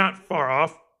 like you're not far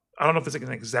off. I don't know if it's like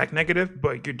an exact negative,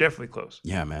 but you're definitely close.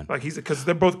 Yeah, man. Like because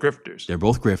they're both grifters. They're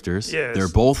both grifters. Yeah. They're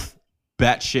both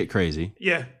batshit crazy.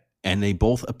 Yeah. And they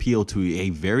both appeal to a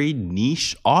very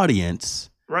niche audience.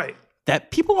 Right.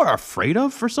 That people are afraid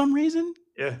of for some reason.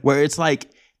 Yeah. Where it's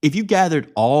like, if you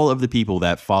gathered all of the people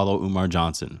that follow Umar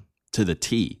Johnson to the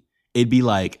T, it'd be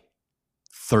like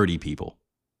 30 people.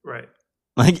 Right.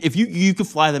 Like if you could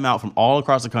fly them out from all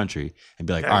across the country and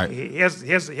be like, all right. He has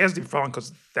to be following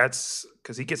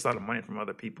because he gets a lot of money from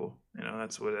other people. You know,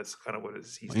 that's kind of what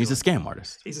he's doing. He's a scam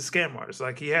artist. He's a scam artist.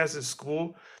 Like he has this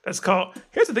school that's called.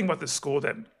 Here's the thing about this school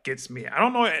that gets me. I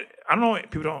don't know.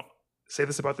 People don't say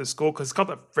this about this school because it's called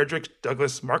the Frederick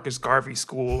Douglass Marcus Garvey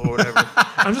School or whatever.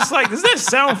 I'm just like, does that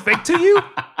sound fake to you?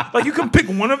 Like you can pick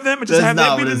one of them and just have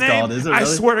that be the name. Called, is it really? I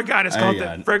swear to God, it's called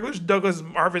the Frederick Douglass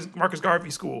Marcus Garvey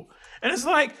School. And it's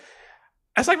like,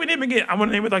 that's like me naming it. I'm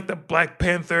gonna name it like the Black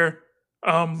Panther,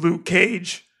 Luke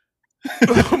Cage,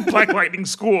 Black Lightning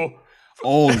School.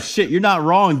 Oh shit, you're not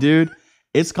wrong, dude.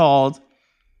 It's called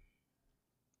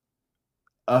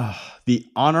the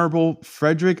Honorable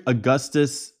Frederick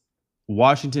Augustus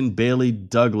Washington Bailey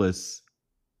Douglas.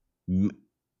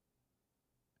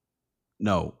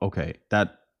 No, okay.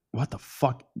 What the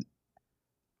fuck?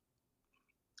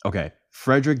 Okay.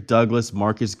 Frederick Douglass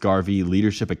Marcus Garvey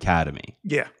Leadership Academy.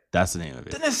 Yeah. That's the name of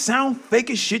it. Doesn't it sound fake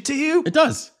as shit to you? It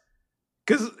does.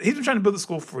 Because he's been trying to build the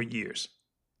school for years.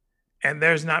 And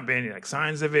there's not been any like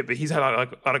signs of it, but he's had a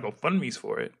lot of GoFundMes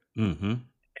for it. Mm-hmm.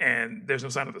 And there's no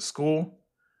sign of the school,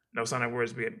 no sign of where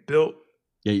it's being built.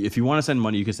 Yeah, if you want to send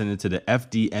money, you can send it to the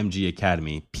FDMG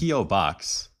Academy, P.O.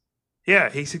 Box. Yeah,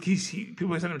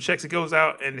 people send him checks. He goes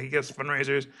out and he gets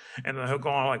fundraisers, and then he'll go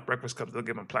on like Breakfast Club. They'll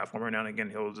give him a platform every now and again.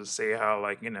 He'll just say how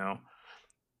like, you know,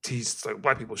 he's like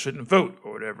black people shouldn't vote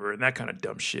or whatever, and that kind of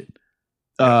dumb shit.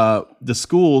 The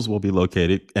schools will be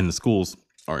located, and the schools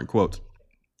are in quotes,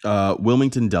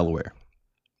 Wilmington, Delaware.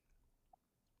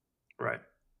 Right,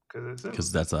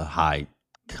 because that's a high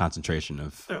concentration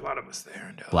of. There are a lot of us there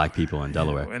in Delaware. Black people in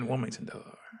Delaware. In Wilmington,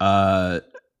 Delaware.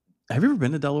 Have you ever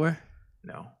been to Delaware?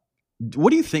 No.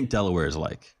 What do you think Delaware is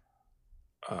like?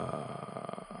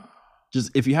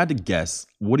 Just if you had to guess,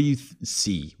 what do you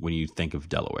see when you think of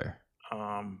Delaware?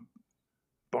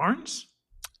 Barns?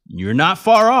 You're not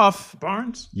far off.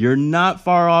 Barns? You're not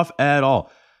far off at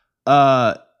all.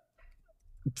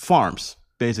 Farms,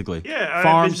 basically. Yeah,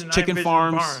 farms, chicken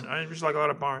farms. I envision like a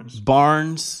lot of barns.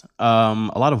 Barns,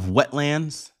 a lot of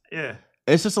wetlands. Yeah.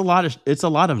 It's just a lot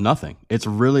of nothing. It's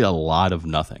really a lot of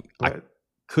nothing. Right. I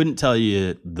couldn't tell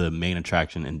you the main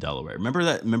attraction in Delaware.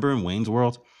 Remember in Wayne's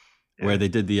World where they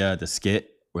did the skit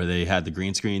where they had the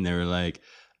green screen? They were like,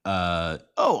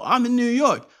 oh, I'm in New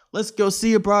York. Let's go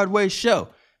see a Broadway show.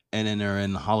 And then they're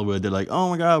in Hollywood. They're like, oh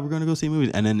my God, we're going to go see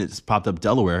movies. And then it's popped up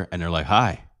Delaware and they're like,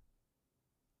 hi,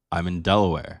 I'm in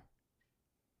Delaware.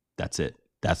 That's it.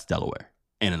 That's Delaware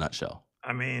in a nutshell.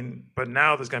 I mean, but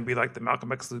now there's going to be like the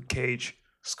Malcolm X Luke Cage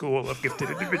School of Gifted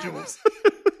Individuals.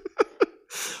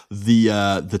 The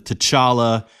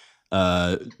T'Challa,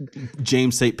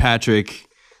 James St. Patrick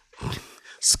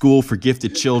School for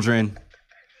Gifted Children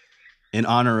in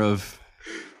honor of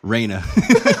Raina.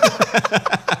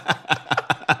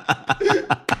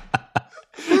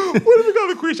 What if we call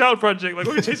the Queen Child Project? Like,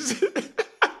 what if we change it?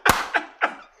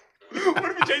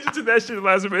 What if we change it to that shit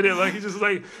last minute? Like, he's just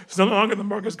like, it's no longer the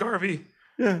Marcus Garvey.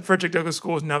 Yeah. Frederick Douglass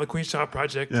School is now the Queen's Child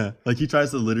Project. Yeah. Like he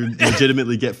tries to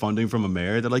legitimately get funding from a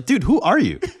mayor. They're like, dude, who are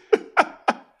you?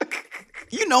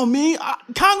 You know me,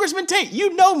 Congressman Tate.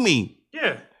 You know me.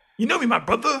 Yeah, you know me, my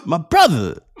brother. My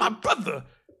brother. My brother.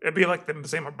 It'd be like them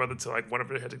saying my brother till like one of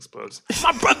their heads explodes.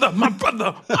 My brother, my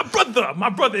brother, my brother, my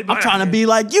brother. I'm trying to be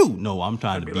like you. No, I'm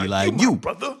trying to be like you.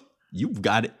 Brother. You've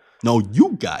got it. No,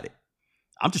 you got it.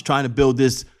 I'm just trying to build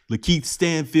this Lakeith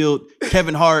Stanfield,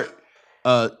 Kevin Hart,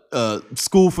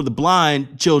 school for the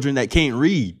blind children that can't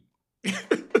read.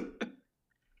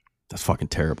 That's fucking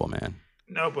terrible, man.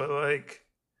 No, but like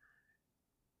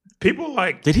people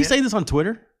like. Did he say this on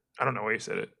Twitter? I don't know where he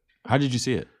said it. How did you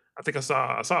see it? I think I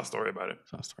saw a story about it.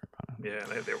 Yeah,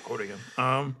 they were quoting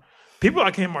him. People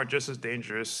like him are just as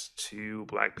dangerous to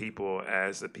black people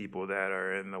as the people that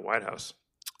are in the White House.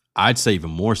 I'd say even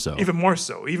more so. Even more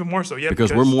so. Yeah,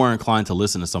 because we're more inclined to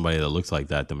listen to somebody that looks like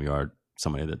that than we are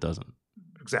somebody that doesn't.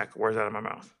 Exactly. Words out of my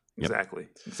mouth. Yep.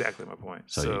 Exactly my point.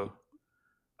 So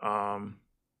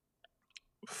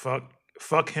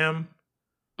fuck him.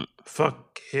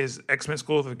 Fuck his X-Men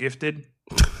School for Gifted.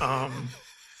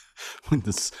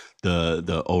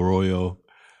 The Arroyo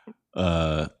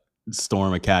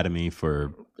Storm Academy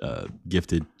for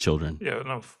gifted children. Yeah,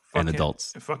 no, and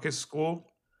adults. And fuck his school.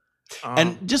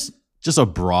 And just a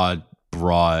broad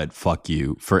fuck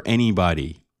you for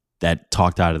anybody that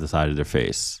talked out of the side of their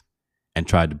face and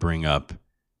tried to bring up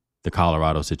the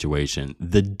Colorado situation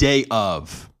the day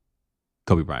of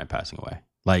Kobe Bryant passing away.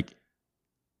 Like,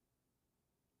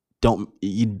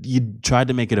 you tried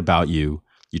to make it about you.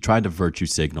 You tried to virtue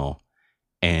signal,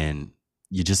 and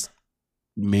you just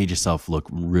made yourself look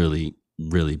really,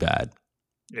 really bad.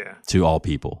 Yeah. To all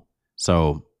people.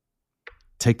 So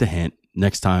take the hint.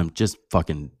 Next time, just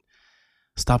fucking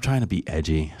stop trying to be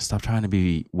edgy. Stop trying to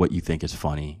be what you think is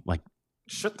funny. Like,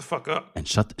 shut the fuck up. And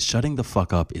shutting the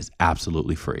fuck up is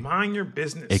absolutely free. Mind your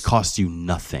business. It costs you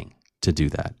nothing to do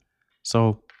that.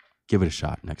 So give it a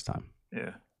shot next time.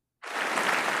 Yeah.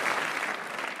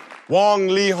 Wong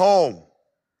Lee Home.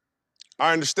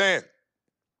 I understand.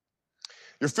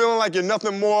 You're feeling like you're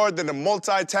nothing more than a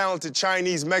multi-talented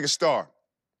Chinese megastar.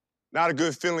 Not a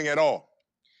good feeling at all.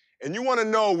 And you want to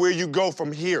know where you go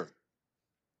from here.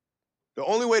 The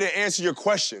only way to answer your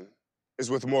question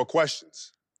is with more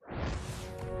questions.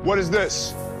 What is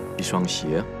this? 一双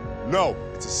鞋. No,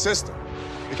 it's a system.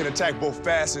 It can attack both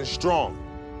fast and strong.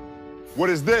 What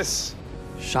is this?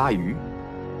 鲨鱼.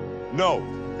 No,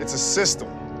 it's a system.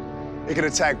 It can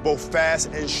attack both fast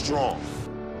and strong.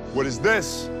 What is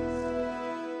this?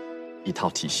 一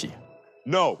套体系.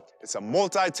 No, it's a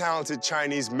multi-talented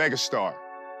Chinese megastar.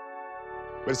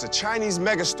 But it's a Chinese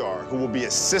megastar who will be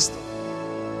a system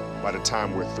by the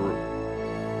time we're through.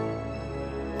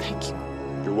 Thank you.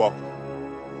 You're welcome.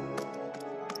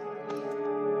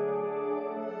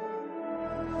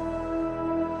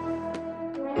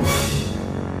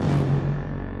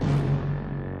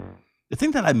 The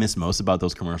thing that I miss most about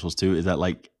those commercials too is that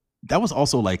like that was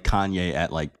also like Kanye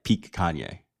at like peak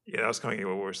Kanye. Yeah, that was Kanye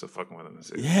where we're still fucking with him.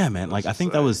 Yeah, man. Like I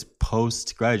think that was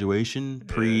post graduation,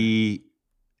 pre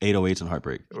 808s and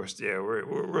Heartbreak. We're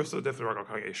still definitely rocking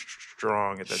Kanye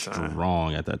strong at that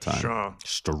time.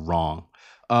 Strong.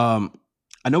 I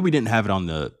know we didn't have it on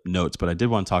the notes, but I did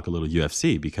want to talk a little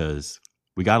UFC because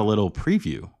we got a little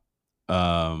preview.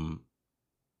 Jose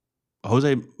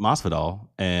Masvidal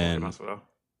and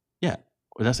yeah,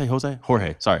 did I say Jose?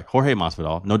 Jorge. Sorry, Jorge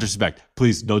Masvidal. No disrespect,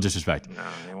 please. No disrespect. No,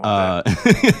 they won't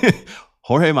that.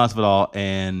 Jorge Masvidal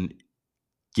and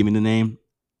give me the name,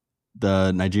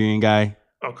 the Nigerian guy.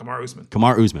 Oh, Kamaru Usman.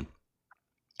 Kamaru Usman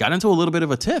got into a little bit of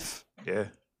a tiff. Yeah.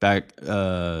 Back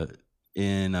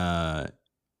in I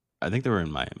think they were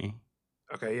in Miami.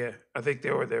 Okay, yeah. I think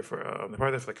they were there for they're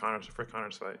probably there for Connor's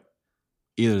fight.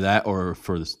 Either that or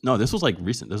for this. No, this was like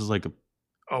recent. This was like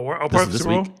part of the Super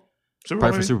Bowl.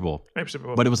 Probably for Super Bowl. Maybe Super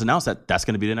Bowl. But it was announced that that's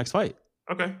going to be the next fight.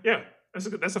 Okay, yeah.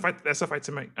 That's a fight. That's a fight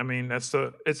to make. I mean,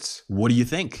 it's. What do you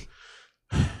think?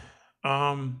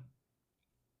 I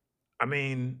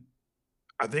mean,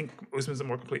 I think Usman's a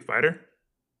more complete fighter.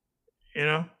 You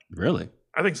know. Really?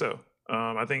 I think so.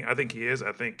 I think he is.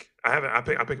 I pick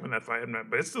him in that fight,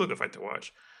 but it's still a good fight to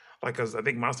watch. Like, because I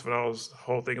think Masvidal's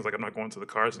whole thing is like, I'm not going to the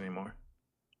cards anymore.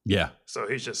 Yeah. So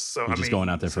he's just going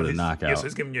out there for the knockout. Yeah, so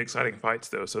he's giving you exciting fights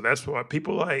though. So that's why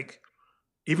people like,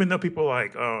 even though people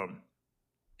like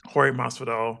Jorge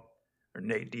Masvidal or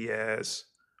Nate Diaz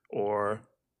or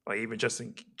like even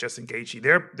Justin Gaethje,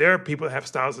 there are people that have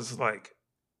styles that's like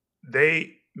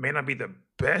they may not be the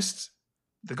best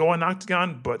to go in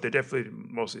octagon, but they're definitely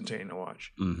most entertaining to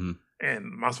watch. Mm-hmm.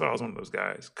 And Masvidal is one of those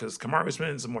guys because Kamaru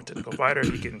Usman is a more technical fighter.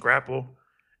 He can grapple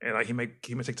and like he may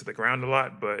take to the ground a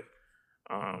lot, but.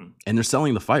 And they're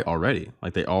selling the fight already.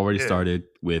 Like they already started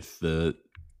with the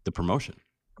promotion.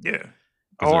 Yeah.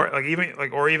 Or even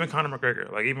Conor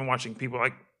McGregor. Like even watching people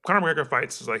like Conor McGregor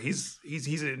fights is like he's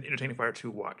an entertaining fighter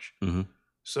to watch. Mm-hmm.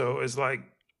 So it's like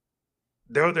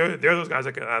they're those guys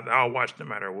that I'll watch no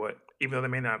matter what, even though they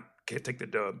may not take the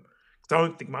dub. I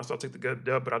don't think Masvidal take the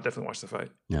dub, but I'll definitely watch the fight.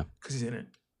 Yeah, because he's in it.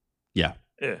 Yeah,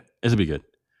 yeah, this will be good.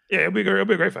 Yeah, it'll be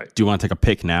a great fight. Do you want to take a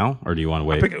pick now, or do you want to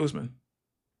wait? I'm picking Usman.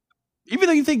 Even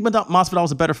though you think Masvidal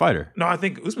was a better fighter. No, I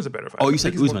think Usman's a better fighter. Oh, you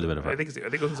said Usman's a better fighter. I think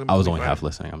Usman's I was only half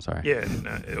listening. I'm sorry. Yeah,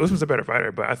 Usman's a better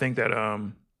fighter, but I think that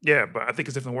but I think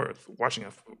it's definitely worth watching.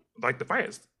 Like the fight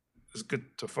is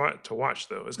good to watch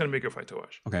though. It's gonna be a good fight to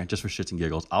watch. Okay, just for shits and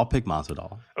giggles, I'll pick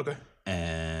Masvidal. Okay,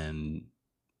 and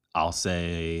I'll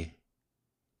say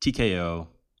TKO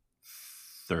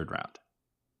 3rd round.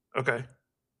 Okay.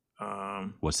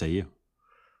 What say you?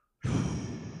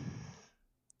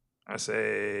 I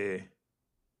say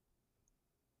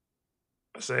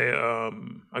I'll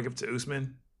give it to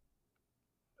Usman.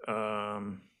 By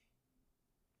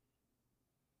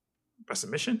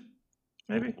submission,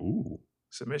 maybe. Ooh.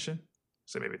 Submission.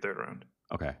 So maybe 3rd round.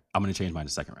 Okay. I'm gonna change mine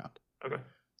to 2nd round. Okay.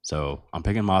 So I'm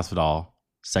picking Masvidal,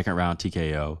 2nd round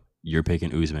TKO. You're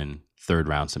picking Usman, 3rd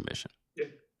round submission. Yeah.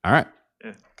 All right.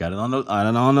 Yeah. Got it on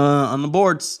the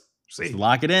boards. See. Let's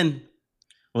lock it in.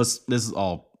 This is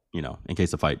all, in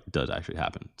case the fight does actually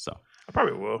happen. So I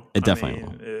probably will. It definitely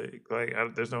will.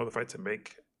 There's no other fight to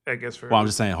make, I guess. Well, I'm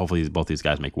just saying, hopefully both these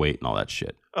guys make weight and all that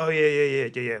shit. Oh yeah.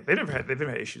 They've never had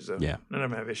issues though. Yeah. None of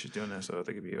them have issues doing that, so I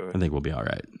think it'd be alright. I think we'll be all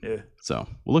right. Yeah. So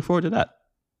we'll look forward to that.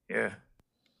 Yeah.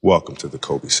 Welcome to the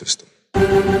Kobe system.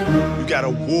 You got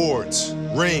awards,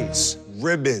 rings,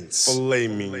 ribbons, filet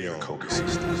mignon. Kobe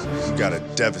system. You got a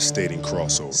devastating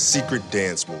crossover, secret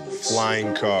dance moves,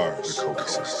 flying cars. The Kobe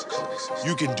system.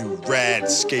 You can do rad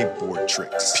skateboard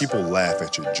tricks. People laugh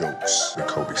at your jokes. The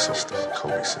Kobe system.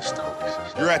 Kobe system.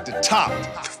 You're at the top,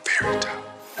 the very top.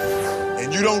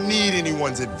 And you don't need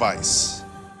anyone's advice.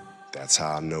 That's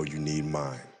how I know you need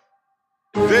mine.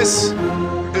 This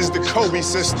is the Kobe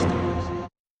system.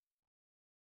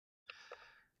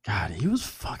 God, he was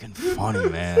fucking funny,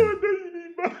 man.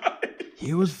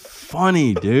 He was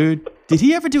funny, dude. Did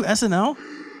he ever do SNL?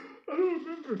 I don't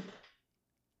remember.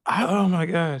 Oh my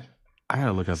god. I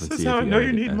gotta look up and see if he I know ever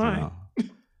you did need SNL. mine.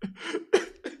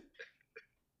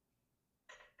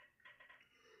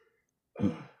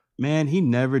 Man, he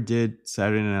never did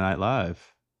Saturday Night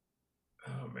Live.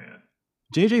 Oh man.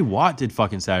 JJ Watt did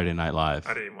fucking Saturday Night Live.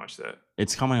 I didn't even watch that.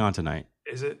 It's coming on tonight.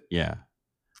 Is it? Yeah.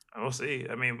 We'll see.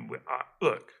 I mean,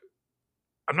 look,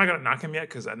 I'm not gonna knock him yet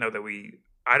because I know that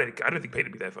I didn't think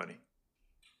Peyton would be that funny.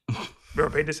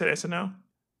 Remember Peyton said SNL?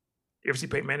 You ever see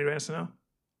Peyton Manning do SNL?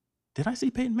 Did I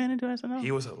see Peyton Manning do SNL?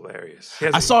 He was hilarious.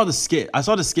 I saw the skit. I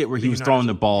saw the skit where he was throwing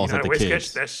the balls at the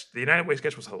kids. The United Way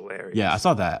sketch was hilarious. Yeah, I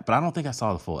saw that, but I don't think I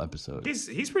saw the full episode.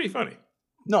 He's pretty funny.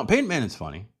 No, Peyton Manning's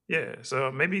funny. Yeah,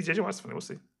 so maybe JJ Watt's funny. We'll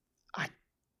see.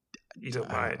 You don't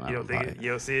buy it. You don't think it.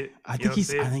 You don't see it. I think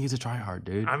he's a tryhard,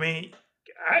 dude. I mean,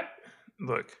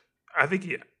 I think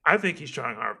he's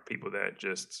trying hard for people that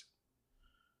just,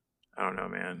 I don't know,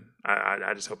 man.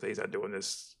 I just hope that he's not doing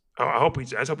this. I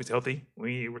just hope he's healthy when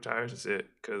he retires. That's it.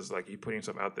 Because like he's putting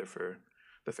himself out there for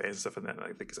the fans and stuff, and that I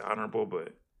think it's honorable.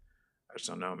 But I just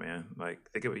don't know, man. Like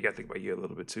you got to think about you a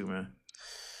little bit too, man.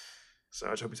 So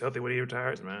I just hope he's healthy when he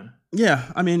retires, man. Yeah,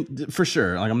 I mean, for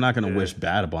sure. Like I'm not gonna wish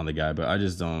bad upon the guy, but I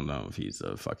just don't know if he's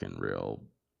a fucking real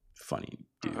funny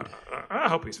dude. I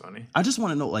hope he's funny. I just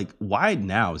want to know, like, why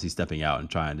now is he stepping out and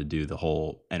trying to do the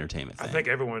whole entertainment thing? I think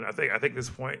this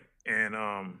point, and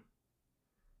I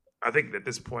think at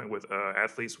this point with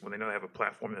athletes, when they know they have a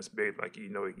platform that's big, like you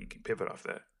can pivot off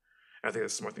that. I think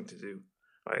that's a smart thing to do.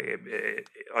 Like,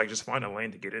 like just find a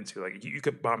lane to get into. Like you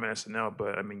could bomb an SNL,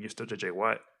 but I mean, you're still JJ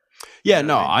Watt. Yeah, you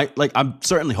know I'm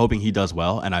certainly hoping he does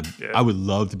well, and I would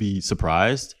love to be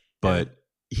surprised, but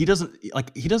he doesn't.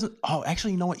 Oh,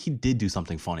 actually, you know what? He did do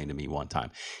something funny to me one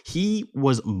time. He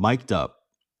was mic'd up,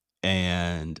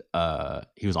 and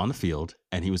he was on the field,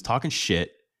 and he was talking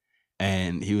shit,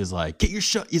 and he was like, "Get your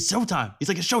show! It's showtime!" He's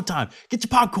like, "It's showtime! Get your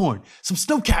popcorn, some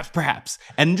snow caps, perhaps."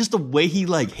 And just the way he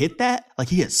like hit that, like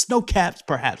he hit snow caps,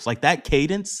 perhaps, like that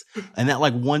cadence, and that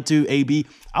like 1-2 AB.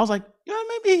 I was like, yeah,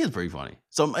 maybe he is pretty funny.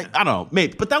 So like, I don't know,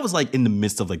 maybe, but that was like in the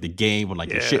midst of like the game when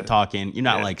like you're shit talking. You're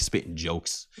not like spitting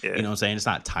jokes. Yeah. You know what I'm saying? It's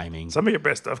not timing. Some of your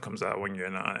best stuff comes out when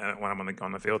when I'm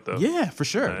on the field though. Yeah, for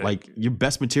sure. Like your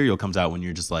best material comes out when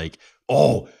you're just like,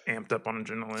 oh, amped up on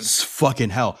adrenaline.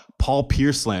 Fucking hell. Paul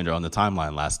Pierce slander on the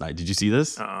timeline last night. Did you see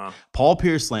this? Paul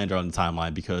Pierce slander on the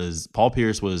timeline because Paul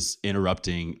Pierce was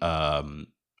interrupting Jalen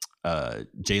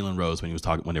Rose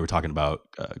when they were talking about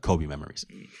Kobe memories.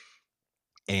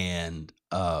 And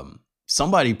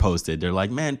somebody posted, they're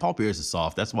like, man, Paul Pierce is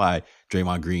soft. That's why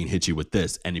Draymond Green hit you with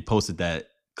this. And he posted that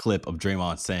clip of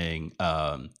Draymond saying,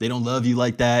 they don't love you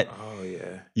like that. Oh,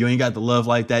 yeah. You ain't got the love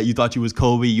like that. You thought you was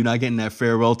Kobe. You're not getting that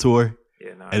farewell tour.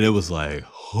 Yeah, no. And it was like,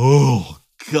 oh,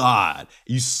 God.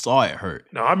 You saw it hurt.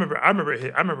 No, I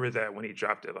remember that when he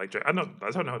dropped it. Like, I don't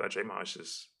know that Draymond is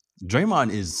just...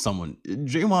 Draymond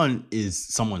is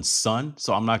someone's son,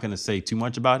 so I'm not going to say too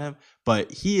much about him,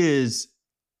 but he's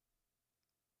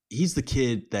the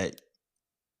kid that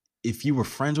if you were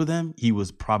friends with him, he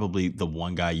was probably the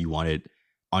one guy you wanted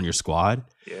on your squad.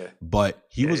 Yeah. But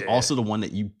he was also the one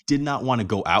that you did not want to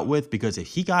go out with, because if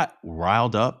he got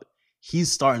riled up,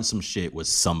 he's starting some shit with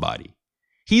somebody.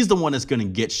 He's the one that's going to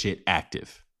get shit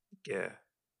active. Yeah.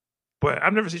 But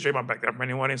I've never seen Draymond back up for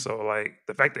anyone. So, like,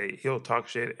 the fact that he'll talk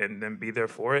shit and then be there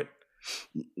for it.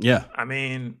 Yeah. I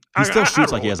mean, he still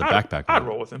shoots like he has a backpack. I'd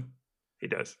roll with him. He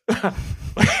does.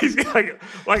 He's like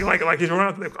he's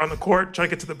running on the court trying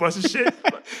to get to the bus and shit.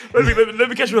 Let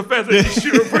me catch you real fast. Let me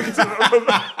shoot real quick into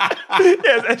the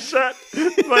yeah, that shot.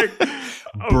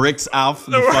 Like bricks off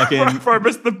the fucking. Before I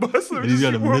miss the bus. He's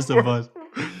gonna miss the bus.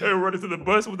 And run into the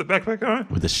bus with the backpack on.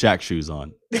 With the Shaq shoes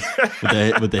on.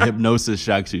 with the hypnosis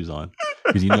Shaq shoes on.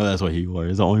 Because you know that's what he wore.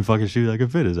 It's the only fucking shoe that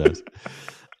could fit his ass.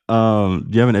 Do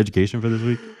you have an education for this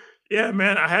week? Yeah,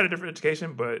 man, I had a different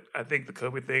education, but I think the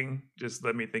Kobe thing just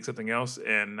let me think something else.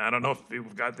 And I don't know if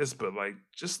people got this, but like,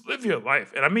 just live your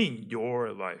life. And I mean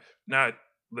your life, not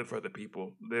live for other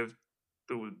people. Live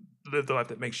the life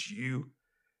that makes you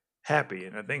happy.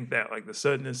 And I think that like the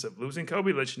suddenness of losing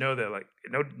Kobe lets you know that like,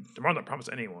 tomorrow not promised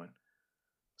anyone.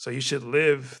 So you should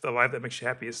live the life that makes you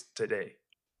happiest today.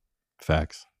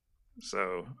 Facts.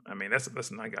 So, I mean, that's the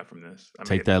lesson I got from this.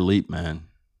 Take that leap, man.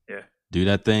 Yeah. Do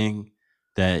that thing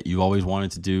that you always wanted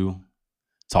to do.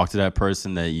 Talk to that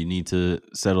person that you need to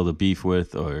settle the beef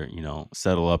with, or,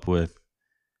 settle up with.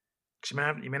 You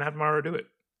may not have tomorrow to do it.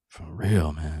 For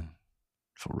real, man.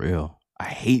 For real. I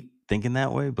hate thinking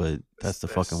that way, but that's the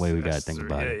fucking way we got to think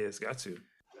about it. Yeah, it's got to.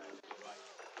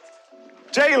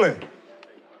 Jalen!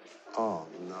 Oh,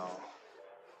 no.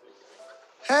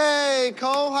 Hey,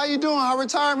 Cole, how you doing? How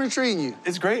retirement treating you?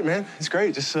 It's great, man. It's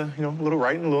great. Just, a little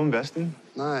writing, a little investing.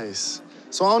 Nice.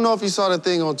 So I don't know if you saw the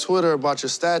thing on Twitter about your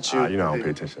statue. I don't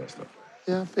pay attention to that stuff.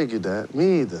 Yeah, I figured that.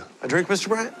 Me either. A drink, Mr.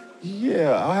 Bryant?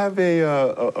 Yeah, I'll have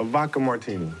a vodka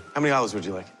martini. How many olives would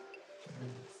you like?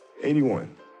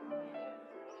 81.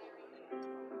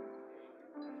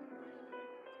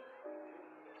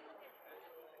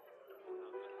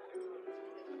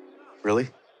 Really?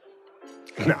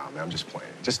 Nah, man, I'm just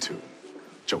playing. Just 2.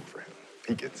 Joke for him.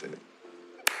 He gets it.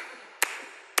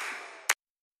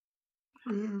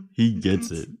 He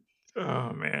gets it.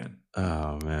 Oh, man.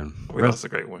 We lost a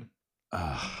great one.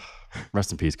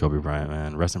 Rest in peace, Kobe Bryant,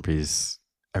 man. Rest in peace,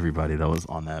 everybody that was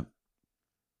on that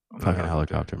fucking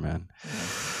helicopter, man.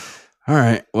 All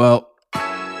right. Well,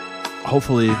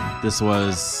 hopefully this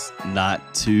was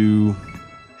not too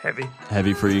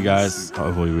heavy for you guys.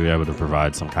 Hopefully we were able to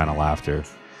provide some kind of laughter.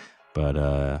 But,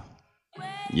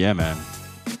 yeah, man.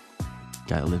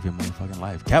 Gotta live your motherfucking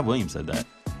life. Cat Williams said that.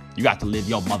 You got to live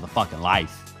your motherfucking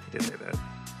life. He did say that.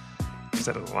 He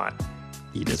said it a lot.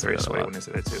 He did say that a lot. When he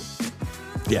said it too.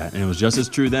 Yeah, and it was just as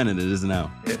true then as it is now.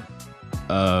 Yeah.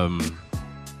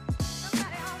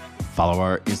 Follow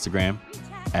our Instagram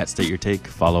at State Your Take.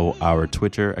 Follow our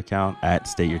Twitter account at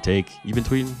State Your Take. You been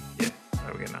tweeting? Yeah,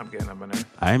 I'm getting up on there.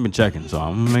 I ain't been checking, so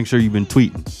I'm gonna make sure you've been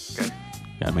tweeting. Okay.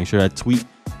 Gotta make sure that tweet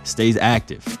stays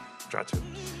active. Try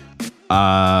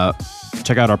to.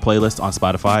 Check out our playlist on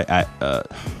Spotify at I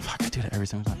do that every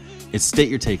single time. It's State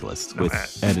Your Take List with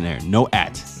Ed and Aaron. No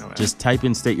at. Just type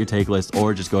in State Your Take List,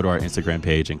 or just go to our Instagram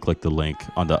page and click the link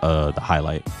on the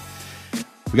highlight.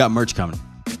 We got merch coming.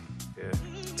 Yeah.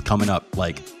 It's coming up.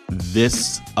 Like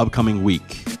this upcoming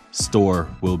week, store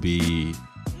will be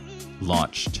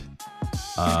launched.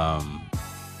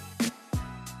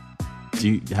 Do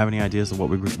you have any ideas of what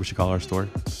we should call our store?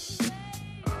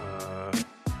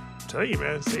 Tell you,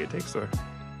 man. State Your Take store.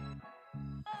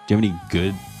 Do you have any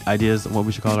good ideas of what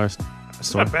we should call our store?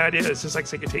 It's not a bad idea. It's just like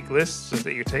State Your Take list. Just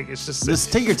State Your Take. It's just this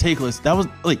Take Your Take list. That was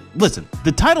like, listen,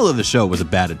 the title of the show was a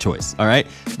bad choice. All right,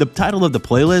 the title of the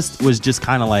playlist was just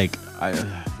kind of like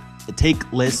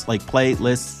take list, like play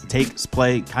list, takes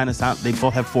play kind of sound. They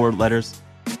both have 4 letters.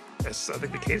 Yes, I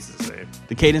think the cadence is the same.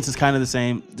 The cadence is kind of the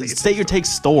same. The State Your Take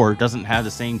store doesn't have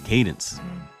the same cadence.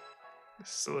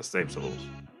 It's still the same syllables.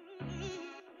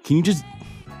 Can you just,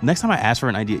 next time I ask for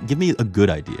an idea, give me a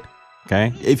good idea,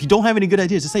 okay? If you don't have any good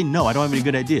ideas, just say, no, I don't have any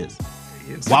good ideas.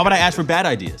 Why would I ask for bad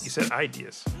ideas? You said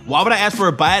ideas. Why would I ask for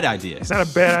a bad idea? It's not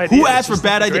a bad idea. Who asked for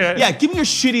bad idea? Yeah, give me your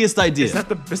shittiest idea.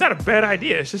 It's not a bad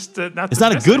idea. It's just not. It's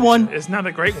not a good one. It's not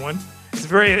a great one. It's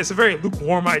a very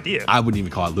lukewarm idea. I wouldn't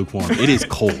even call it lukewarm. It is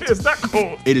cold. It's not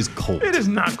cold. It is cold. It is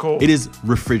not cold. It is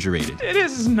refrigerated. It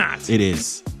is not. It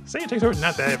is. Saying it takes over is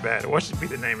not that bad. What should be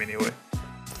the name anyway?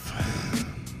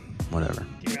 Whatever.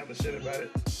 Keep out the shit about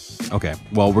it. Okay.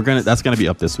 Well, that's gonna be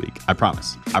up this week. I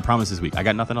promise. I promise this week. I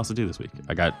got nothing else to do this week.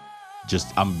 I'm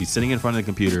gonna be sitting in front of the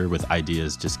computer with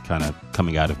ideas just kind of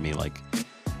coming out of me like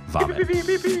vomit.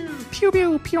 Pew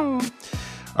pew pew. All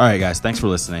right, guys. Thanks for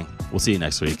listening. We'll see you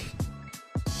next week.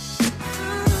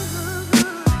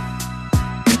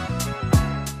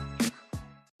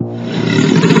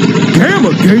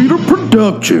 Gamma Gator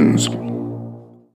Productions.